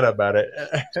you're mad about it.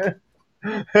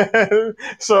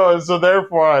 So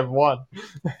therefore I've won.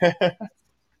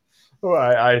 Well,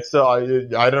 I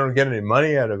don't get any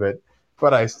money out of it,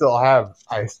 but I still have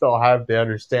the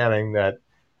understanding that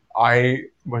I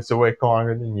was awake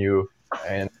longer than you,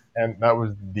 and that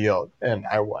was the deal, and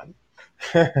I won.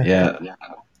 Yeah.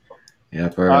 Yeah. I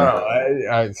For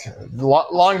don't know.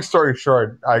 Long story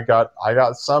short, I got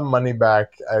some money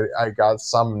back. I got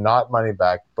some not money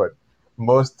back, but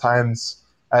most times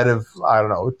out of I don't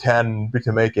know 10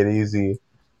 to make it easy.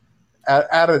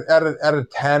 Out of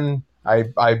 10,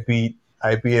 I beat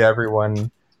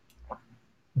everyone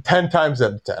 10 times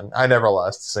out of 10. I never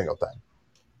lost a single time.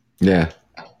 yeah.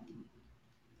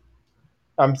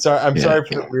 I'm sorry. I'm Yeah. sorry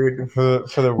for the weird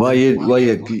for the Well,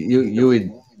 weird.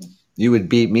 you would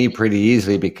beat me pretty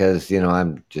easily because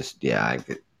I'm just I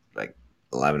get like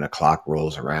 11 o'clock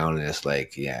rolls around and it's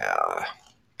like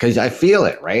because I feel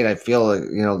it, right? I feel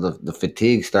the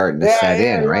fatigue starting to Yeah, set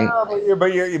yeah, in, right? yeah.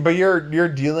 But you're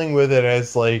dealing with it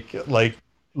as like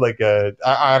a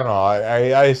I don't know.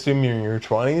 I assume you're in your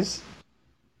 20s.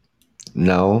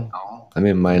 No, I'm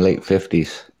in my late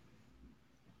 50s.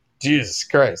 Jesus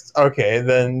Christ. Okay,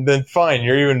 then fine.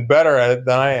 You're even better at it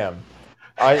than I am.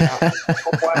 I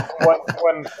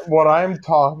what I'm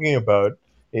talking about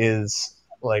is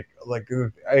like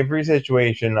every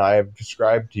situation I've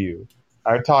described to you.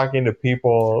 I'm talking to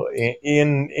people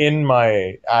in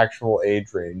my actual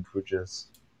age range, which is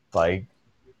like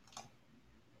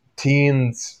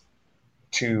teens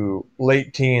to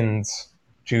late teens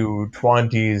to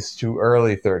 20s to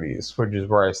early 30s, which is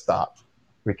where I stop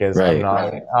because I'm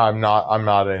Right. not I'm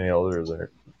not any older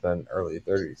than early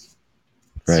 30s.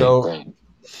 Right. So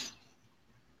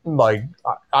like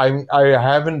I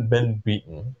haven't been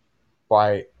beaten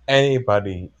by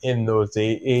anybody in those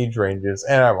age ranges,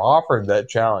 and I've offered that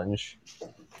challenge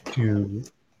to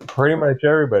pretty much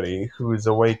everybody who's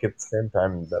awake at the same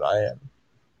time that I am.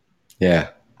 Yeah.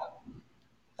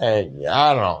 And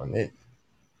I don't know.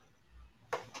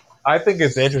 I think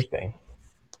it's interesting.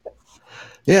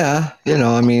 Yeah.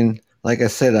 I mean, like I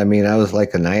said, I mean, I was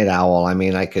like a night owl. I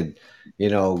mean, I could, you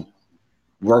know,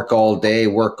 work all day,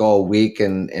 work all week,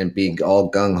 and be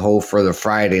all gung ho for the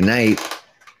Friday night.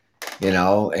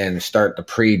 and start the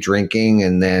pre-drinking,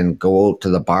 and then go out to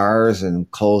the bars and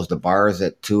close the bars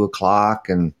at 2 o'clock,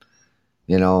 and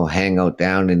hang out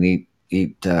down and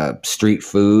eat street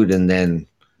food, and then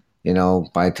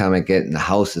by the time I get in the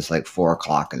house, it's like 4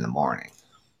 o'clock in the morning,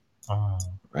 Oh,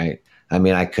 right? I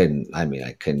mean, I couldn't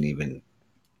even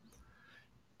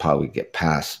probably get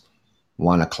past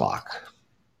 1 o'clock,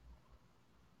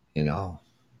 you know.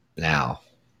 Now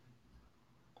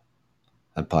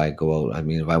I'd probably go out. I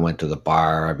mean, if I went to the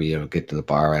bar, I'd be able to get to the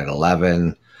bar at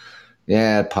 11.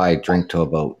 Yeah, I'd probably drink till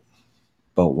about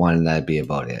one, and that'd be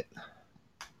about it,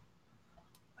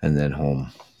 and then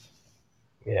home.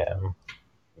 yeah.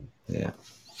 Yeah,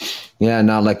 yeah.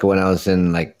 Not like when I was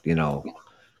in, like, you know,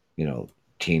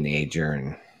 teenager,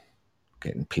 and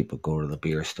getting people go to the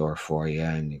beer store for you,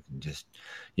 and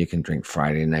you can drink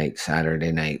Friday night,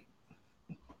 Saturday night,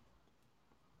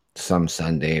 some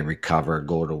Sunday, recover,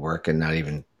 go to work, and not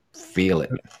even feel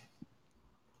it.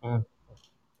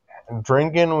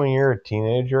 Drinking when you're a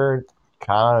teenager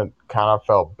kind of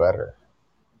felt better.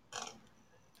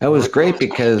 That was great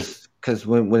because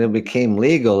when it became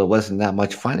legal, it wasn't that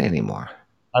much fun anymore.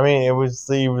 I mean, it was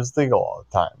legal all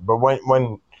the time, but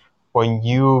when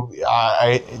you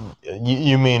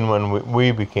mean when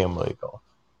we became legal?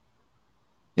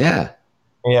 Yeah,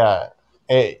 Yeah,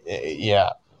 yeah.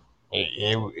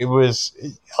 It was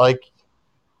like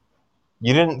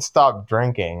you didn't stop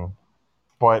drinking,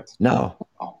 but no.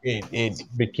 it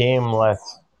became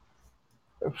less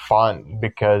fun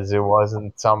because it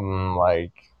wasn't something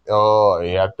like, oh,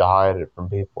 you have to hide it from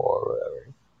people or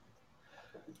whatever.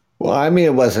 Well, I mean,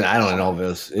 it wasn't. I don't know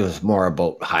if it was more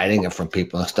about hiding it from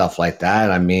people and stuff like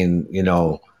that. I mean,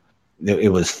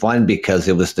 it was fun because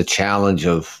it was the challenge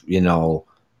of,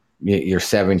 you're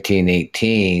 17,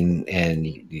 18, and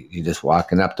you're just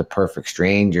walking up to perfect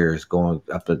strangers, going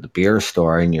up to the beer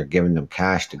store, and you're giving them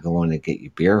cash to go in and get you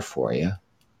beer for you.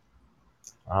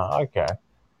 Okay,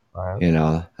 all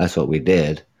right. That's what we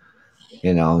did.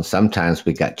 And sometimes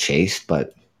we got chased,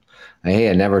 but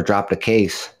hey, I never dropped a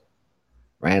case.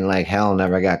 Ran like hell,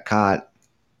 never got caught.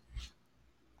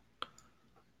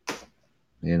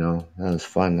 That was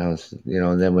fun. That was,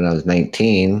 and then when I was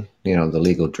 19, the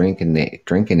legal drinking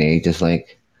age is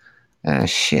like,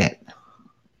 shit.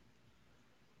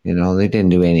 They didn't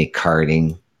do any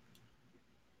carding,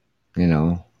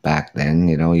 back then.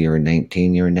 You were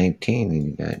 19, and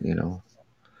you got,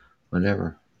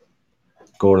 whatever.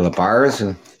 Go to the bars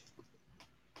and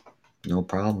no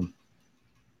problem.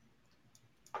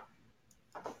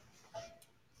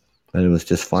 But it was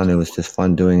just fun. It was just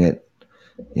fun doing it,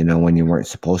 when you weren't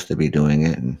supposed to be doing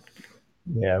it. And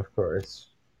Yeah, of course.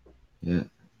 yeah.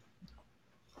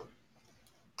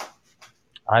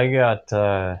 I got.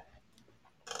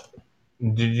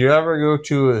 Did you ever go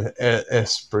to a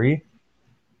spree?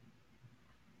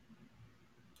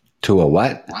 To a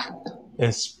what?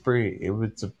 A spree. It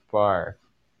was a bar.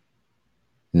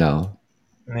 No.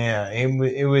 Yeah,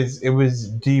 it was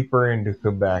deeper into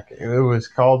Quebec. It was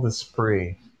called the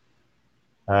spree.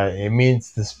 It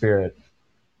means the spirit.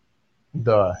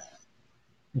 Duh.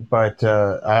 But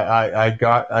I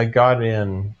got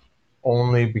in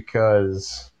only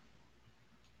because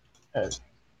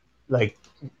like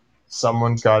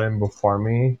someone got in before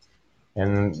me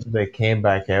and they came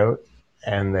back out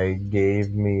and they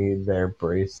gave me their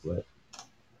bracelet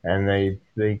and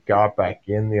they got back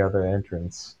in the other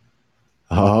entrance.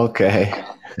 Oh, okay.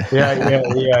 Yeah, yeah,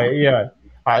 yeah, yeah.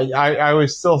 I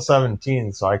was still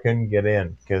 17, so I couldn't get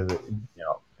in because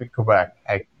in Quebec,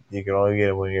 you can only get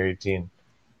it when you're 18.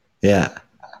 Yeah.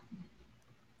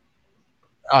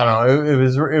 I don't know. It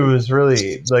was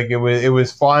really like it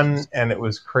was fun and it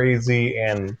was crazy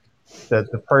and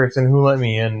that the person who let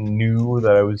me in knew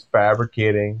that I was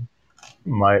fabricating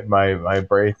my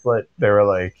bracelet. They were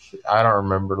like, I don't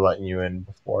remember letting you in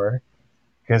before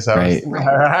because I was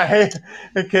Right.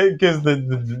 because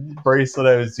the bracelet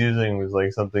I was using was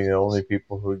like something that only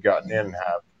people who had gotten in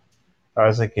have. I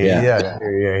was like, hey, Yeah. yeah,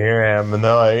 here I am, and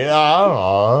they're like, yeah, I don't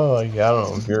know, like I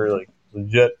don't know if you're like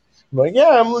legit. I'm like,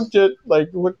 yeah, I'm legit. Like,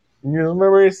 look, here's my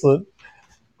bracelet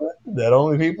that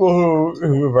only people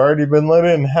who have already been let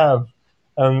in have.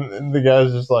 And the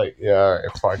guy's just like, yeah, all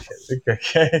right, fuck it.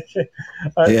 Okay.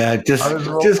 I, Yeah. I Just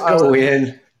was, just I go was,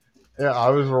 in. yeah, I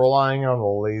was relying on the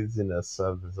laziness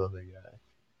of this other guy.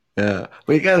 Yeah.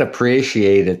 We gotta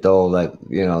appreciate it though, that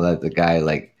that the guy,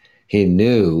 like, he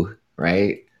knew,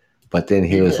 right? But then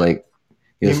he was Yeah, like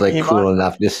he might, cool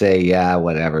enough to say, yeah,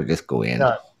 whatever, just go in.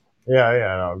 yeah,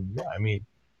 yeah. No, I mean,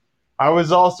 I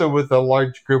was also with a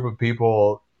large group of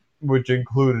people, which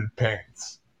included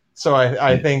parents. So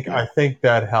I Yeah. think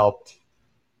that helped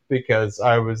because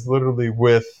I was literally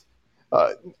with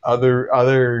uh,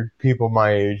 other people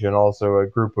my age and also a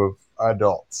group of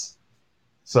adults.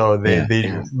 So Yeah,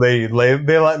 they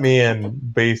let me in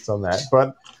based on that,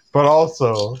 but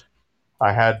also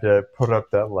I had to put up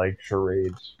that like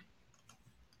charade.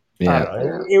 I yeah, don't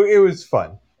know. It was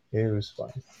fun. It was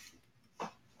fun.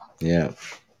 yeah.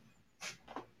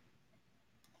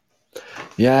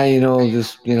 Yeah,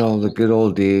 just the good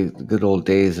old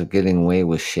days of getting away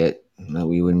with shit that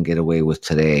we wouldn't get away with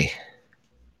today.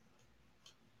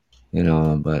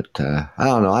 But I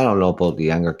don't know. I don't know about the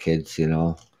younger kids.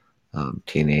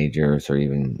 Teenagers or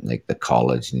even like the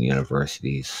college and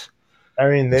universities I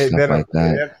mean, and they stuff don't like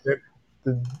that.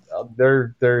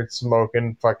 they're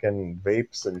smoking fucking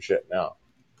vapes and shit now.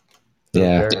 Who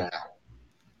Yeah, cares?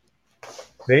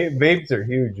 Vapes are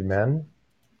huge, man.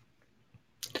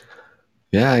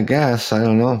 yeah. I guess I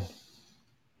don't know.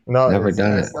 No, Never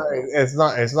done it. it's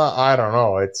not. I don't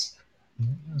know. It's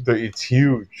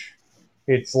huge.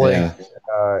 It's like Yeah.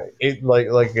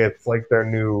 like it's like their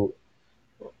new.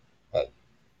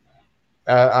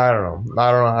 Uh, I don't know.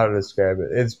 I don't know how to describe it.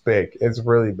 It's big. It's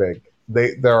really big.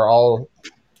 They're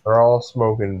all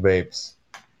smoking vapes.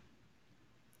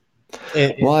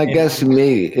 Well, I And guess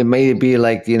it may be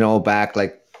like back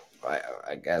like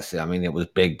I guess I mean it was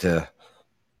big to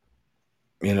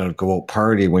go out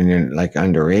party when you're like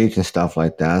underage and stuff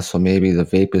like that. So maybe the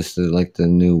vape is like the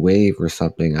new wave or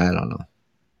something. I don't know.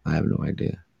 I have no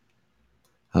idea.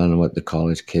 I don't know what the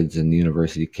college kids and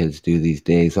university kids do these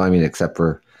days. Well, I mean, except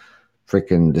for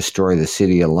freaking destroy the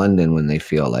city of London when they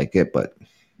feel like it, but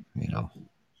you know,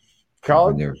 having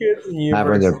college their kids and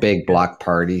having their university big kids block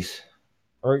parties.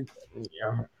 are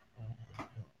yeah,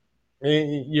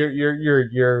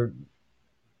 you're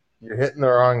hitting the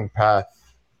wrong path.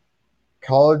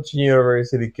 College and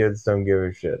university kids don't give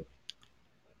a shit.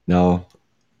 No.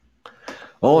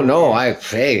 Oh no,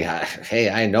 hey,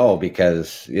 I know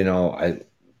because I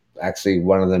actually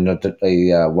one of the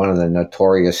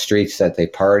notorious streets that they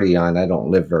party on. I don't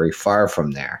live very far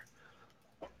from there,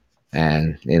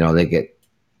 and they get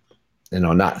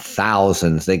not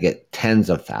thousands, they get tens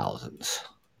of thousands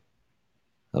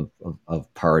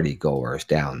of party goers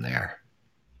down there.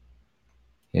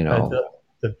 You know,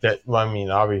 Well, I mean,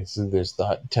 obviously, there's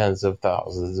not tens of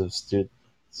thousands of students.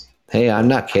 hey, I'm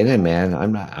not kidding, man.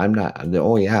 I'm not.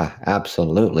 Oh yeah,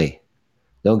 absolutely.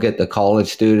 They'll get the college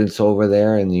students over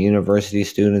there and the university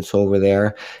students over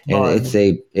there, No, and I it's mean,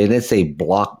 a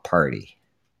block party.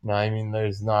 no, I mean,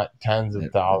 there's not tens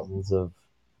of thousands of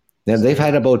Yeah, students.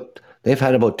 they've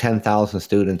had about 10,000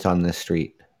 students on this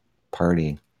street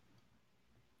partying.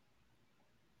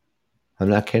 I'm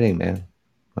not kidding, man.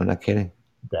 I'm not kidding.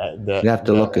 That that You'd have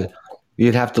to look that it.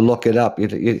 You'd have to look it up.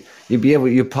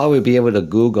 You'd probably be able to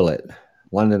Google it.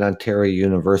 London, Ontario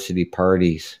University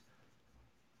parties.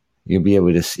 You'll be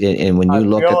able to see, and when I you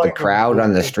look feel at the like crowd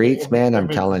on the streets, man, I'm if it's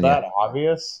telling you. that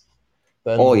obvious,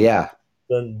 Oh then yeah,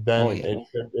 oh then yeah,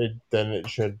 it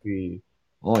should be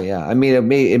oh yeah. I mean,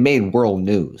 it made world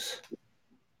news.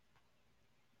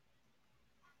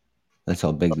 That's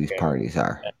how big these okay. parties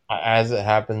are. As it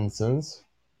happened since.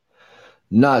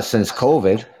 Not since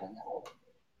COVID,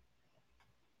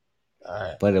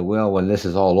 Alright. but it will when this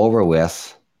is all over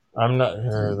with. I'm not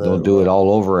sure that They'll it do it will.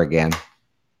 all over again.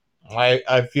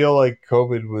 I feel like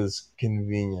COVID was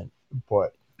convenient,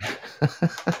 but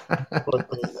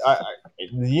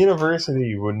the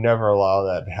university would never allow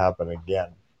that to happen again.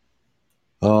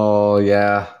 Oh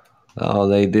yeah. Oh,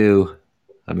 they do.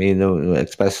 I mean,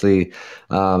 especially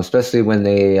when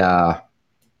they have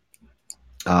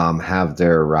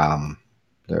their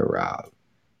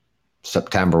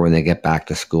September when they get back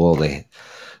to school. They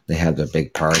have their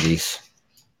big parties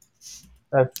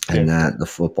That's and different. that the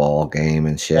football game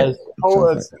and shit and stuff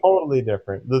like That's that. totally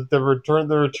different. The return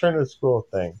to school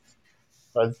thing.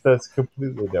 That's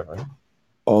completely different.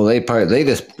 Oh, they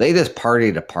just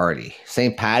party to party.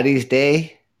 St. Patty's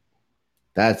Day.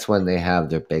 That's when they have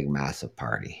their big massive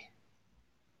party.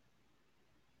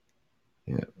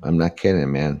 Yeah, I'm not kidding,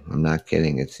 man. I'm not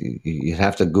kidding. You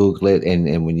have to Google it,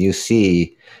 and when you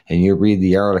see and you read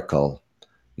the article,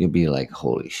 you'll be like,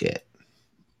 "Holy shit!"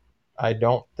 I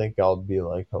don't think I'll be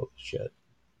like, holy shit.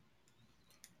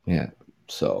 Yeah.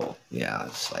 So yeah,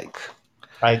 it's like,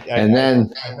 I and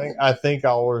then I think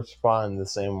I'll respond the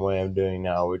same way I'm doing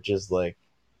now, which is like,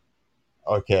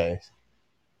 okay,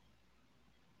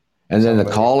 the somebody.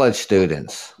 college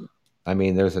students. I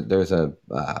mean, there's a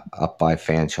up by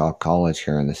Fanshawe College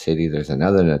here in the city. There's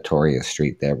another notorious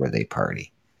street there where they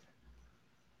party.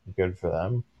 Good for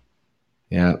them.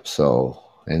 Yeah. So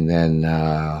and then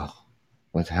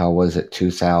what the hell was it?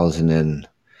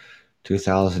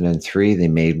 2003, they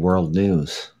made world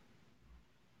news.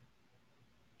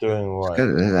 Doing It's what?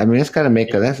 good. I mean, it's got to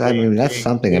make that's. I mean, that's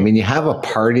something. I mean, you have a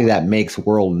party that makes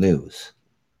world news.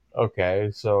 Okay,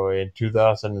 so in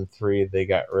 2003 they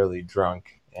got really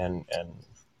drunk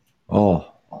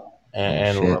Oh, oh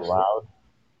and were shit. loud.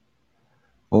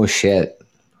 Oh shit.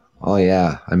 Oh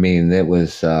yeah. I mean, it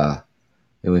was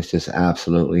just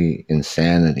absolutely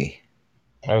insanity.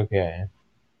 Okay.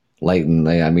 Light and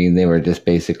I mean, they were just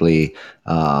basically.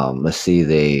 Let's see.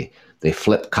 They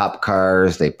flip cop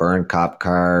cars. They burn cop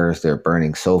cars. They're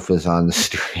burning sofas on the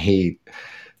street.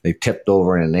 They tipped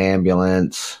over in an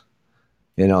ambulance.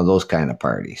 You know, those kind of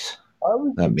parties. Why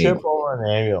would That you made tip over an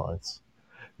ambulance?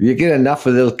 you get enough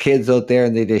of those kids out there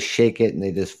and they just shake it and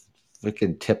they just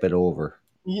freaking tip it over.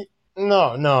 Y-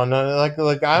 No, no, no.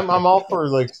 Like I'm all for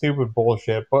like stupid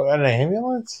bullshit, but an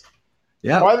ambulance?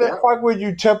 Why Yep. the fuck would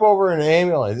you tip over an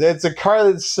ambulance? It's a car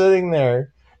that's sitting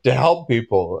there to help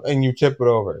people, and you tip it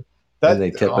over. And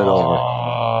they tip it over.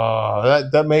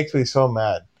 That makes me so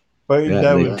mad. But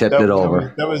Yeah, they tipped it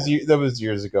over. that was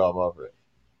years ago. I'm over it.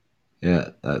 Yeah,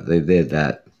 they did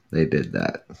that. They did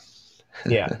that.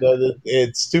 Yeah,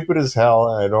 it's stupid as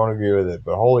hell, and I don't agree with it.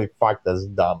 But holy fuck, that's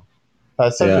dumb.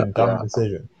 That's such a Yeah, dumb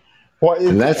decision. What?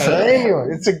 and It's that's an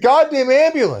ambulance. It's a goddamn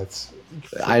ambulance.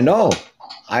 I know,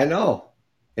 I know,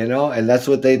 you know, and that's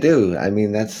what they do. I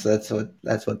mean, that's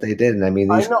what they did. And I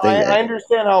mean, I know. I it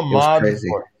understand how was mobs crazy.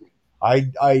 work.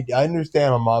 I understand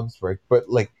how mobs work, but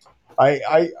like,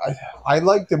 I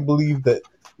like to believe that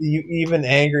even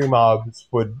angry mobs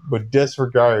would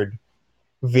disregard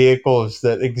vehicles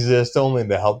that exist only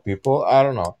to help people. I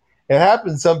don't know. It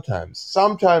happens sometimes.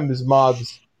 Sometimes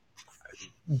mobs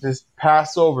just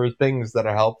pass over things that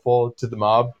are helpful to the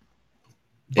mob,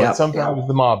 but Yep, sometimes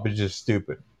the mob is just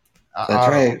stupid. that's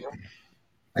I don't right. know.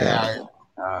 Yeah,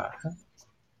 Uh,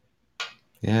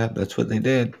 yeah, that's what they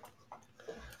did.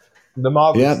 the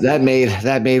mob is Yeah, stupid,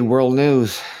 that made world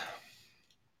news.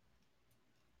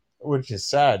 which is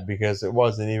sad because it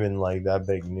wasn't even like that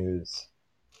big news.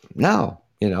 No,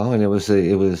 you know, and it was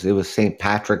St.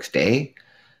 Patrick's Day,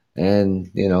 and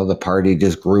you know the party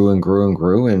just grew and grew and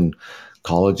grew, and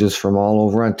colleges from all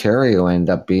over Ontario end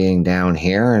up being down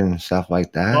here and stuff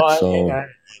like Well, that. So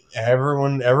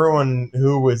everyone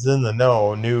who was in the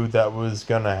know knew that was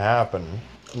gonna happen.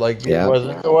 Like yeah,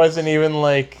 it wasn't even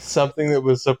like something that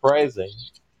was surprising.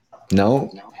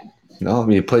 no, no,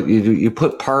 you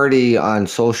put party on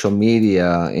social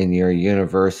media in your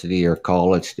university or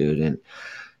college student,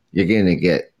 you're gonna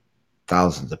get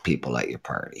thousands of people at your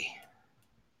party.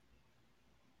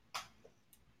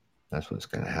 That's what's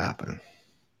gonna happen.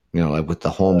 You know, like with the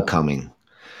homecoming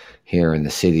here in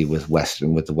the city with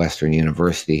the Western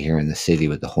University here in the city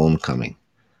with the homecoming.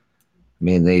 I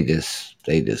mean, they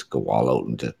just go all out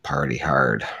and just party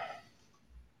hard.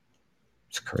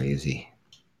 It's crazy,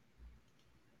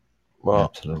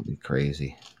 Well, absolutely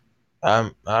crazy.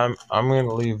 I'm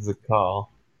gonna leave the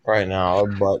call right now,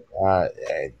 but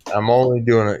I'm only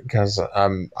doing it because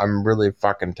I'm really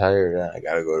fucking tired and I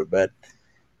gotta go to bed.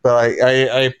 But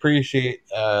I appreciate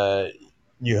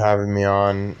you having me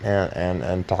on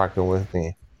and talking with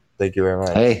me. Thank you very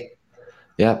much. Hey,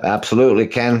 yep, absolutely,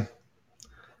 Ken.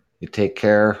 You take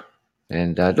care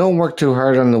and don't work too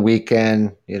hard on the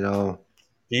weekend. You know,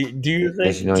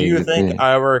 because you know Do you think you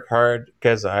I work hard?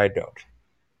 Because I don't.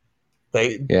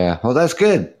 They yeah. Well, that's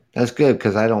good. That's good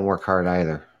because I don't work hard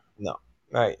either. no.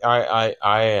 I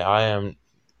am.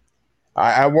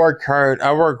 I work hard.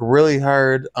 I work really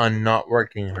hard on not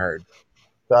working hard.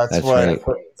 That's right.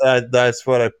 That's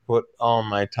what I put all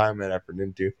my time and effort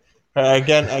into.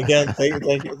 Again,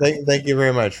 thank you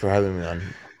very much for having me on.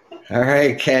 All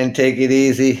right, Ken, take it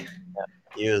easy.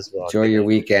 You as well. Enjoy Good your night.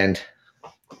 weekend.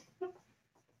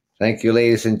 Thank you,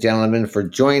 ladies and gentlemen, for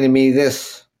joining me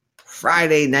this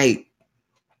Friday night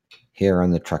here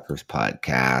on the Truckers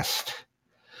Podcast.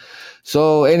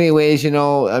 So, anyways, you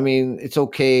know, I mean, it's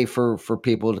okay for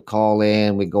people to call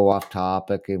in. We go off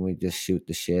topic and we just shoot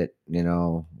the shit, you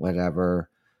know, whatever.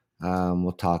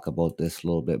 We'll talk about this a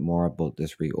little bit more about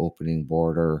this reopening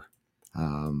border.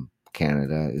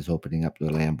 Canada is opening up the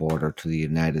land border to the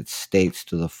United States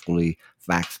to the fully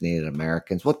vaccinated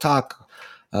Americans. We'll talk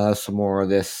some more of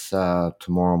this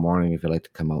tomorrow morning if you'd like to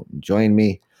come out and join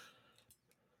me.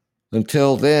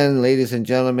 Until then, ladies and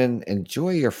gentlemen, enjoy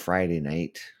your Friday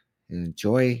night,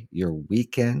 enjoy your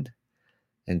weekend,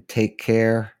 and take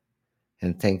care.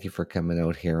 And thank you for coming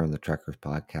out here on the Truckers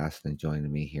Podcast and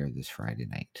joining me here this Friday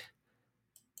night.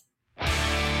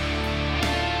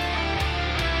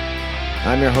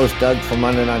 I'm your host, Doug from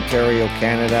London, Ontario,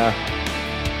 Canada.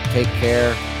 Take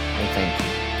care and thank you.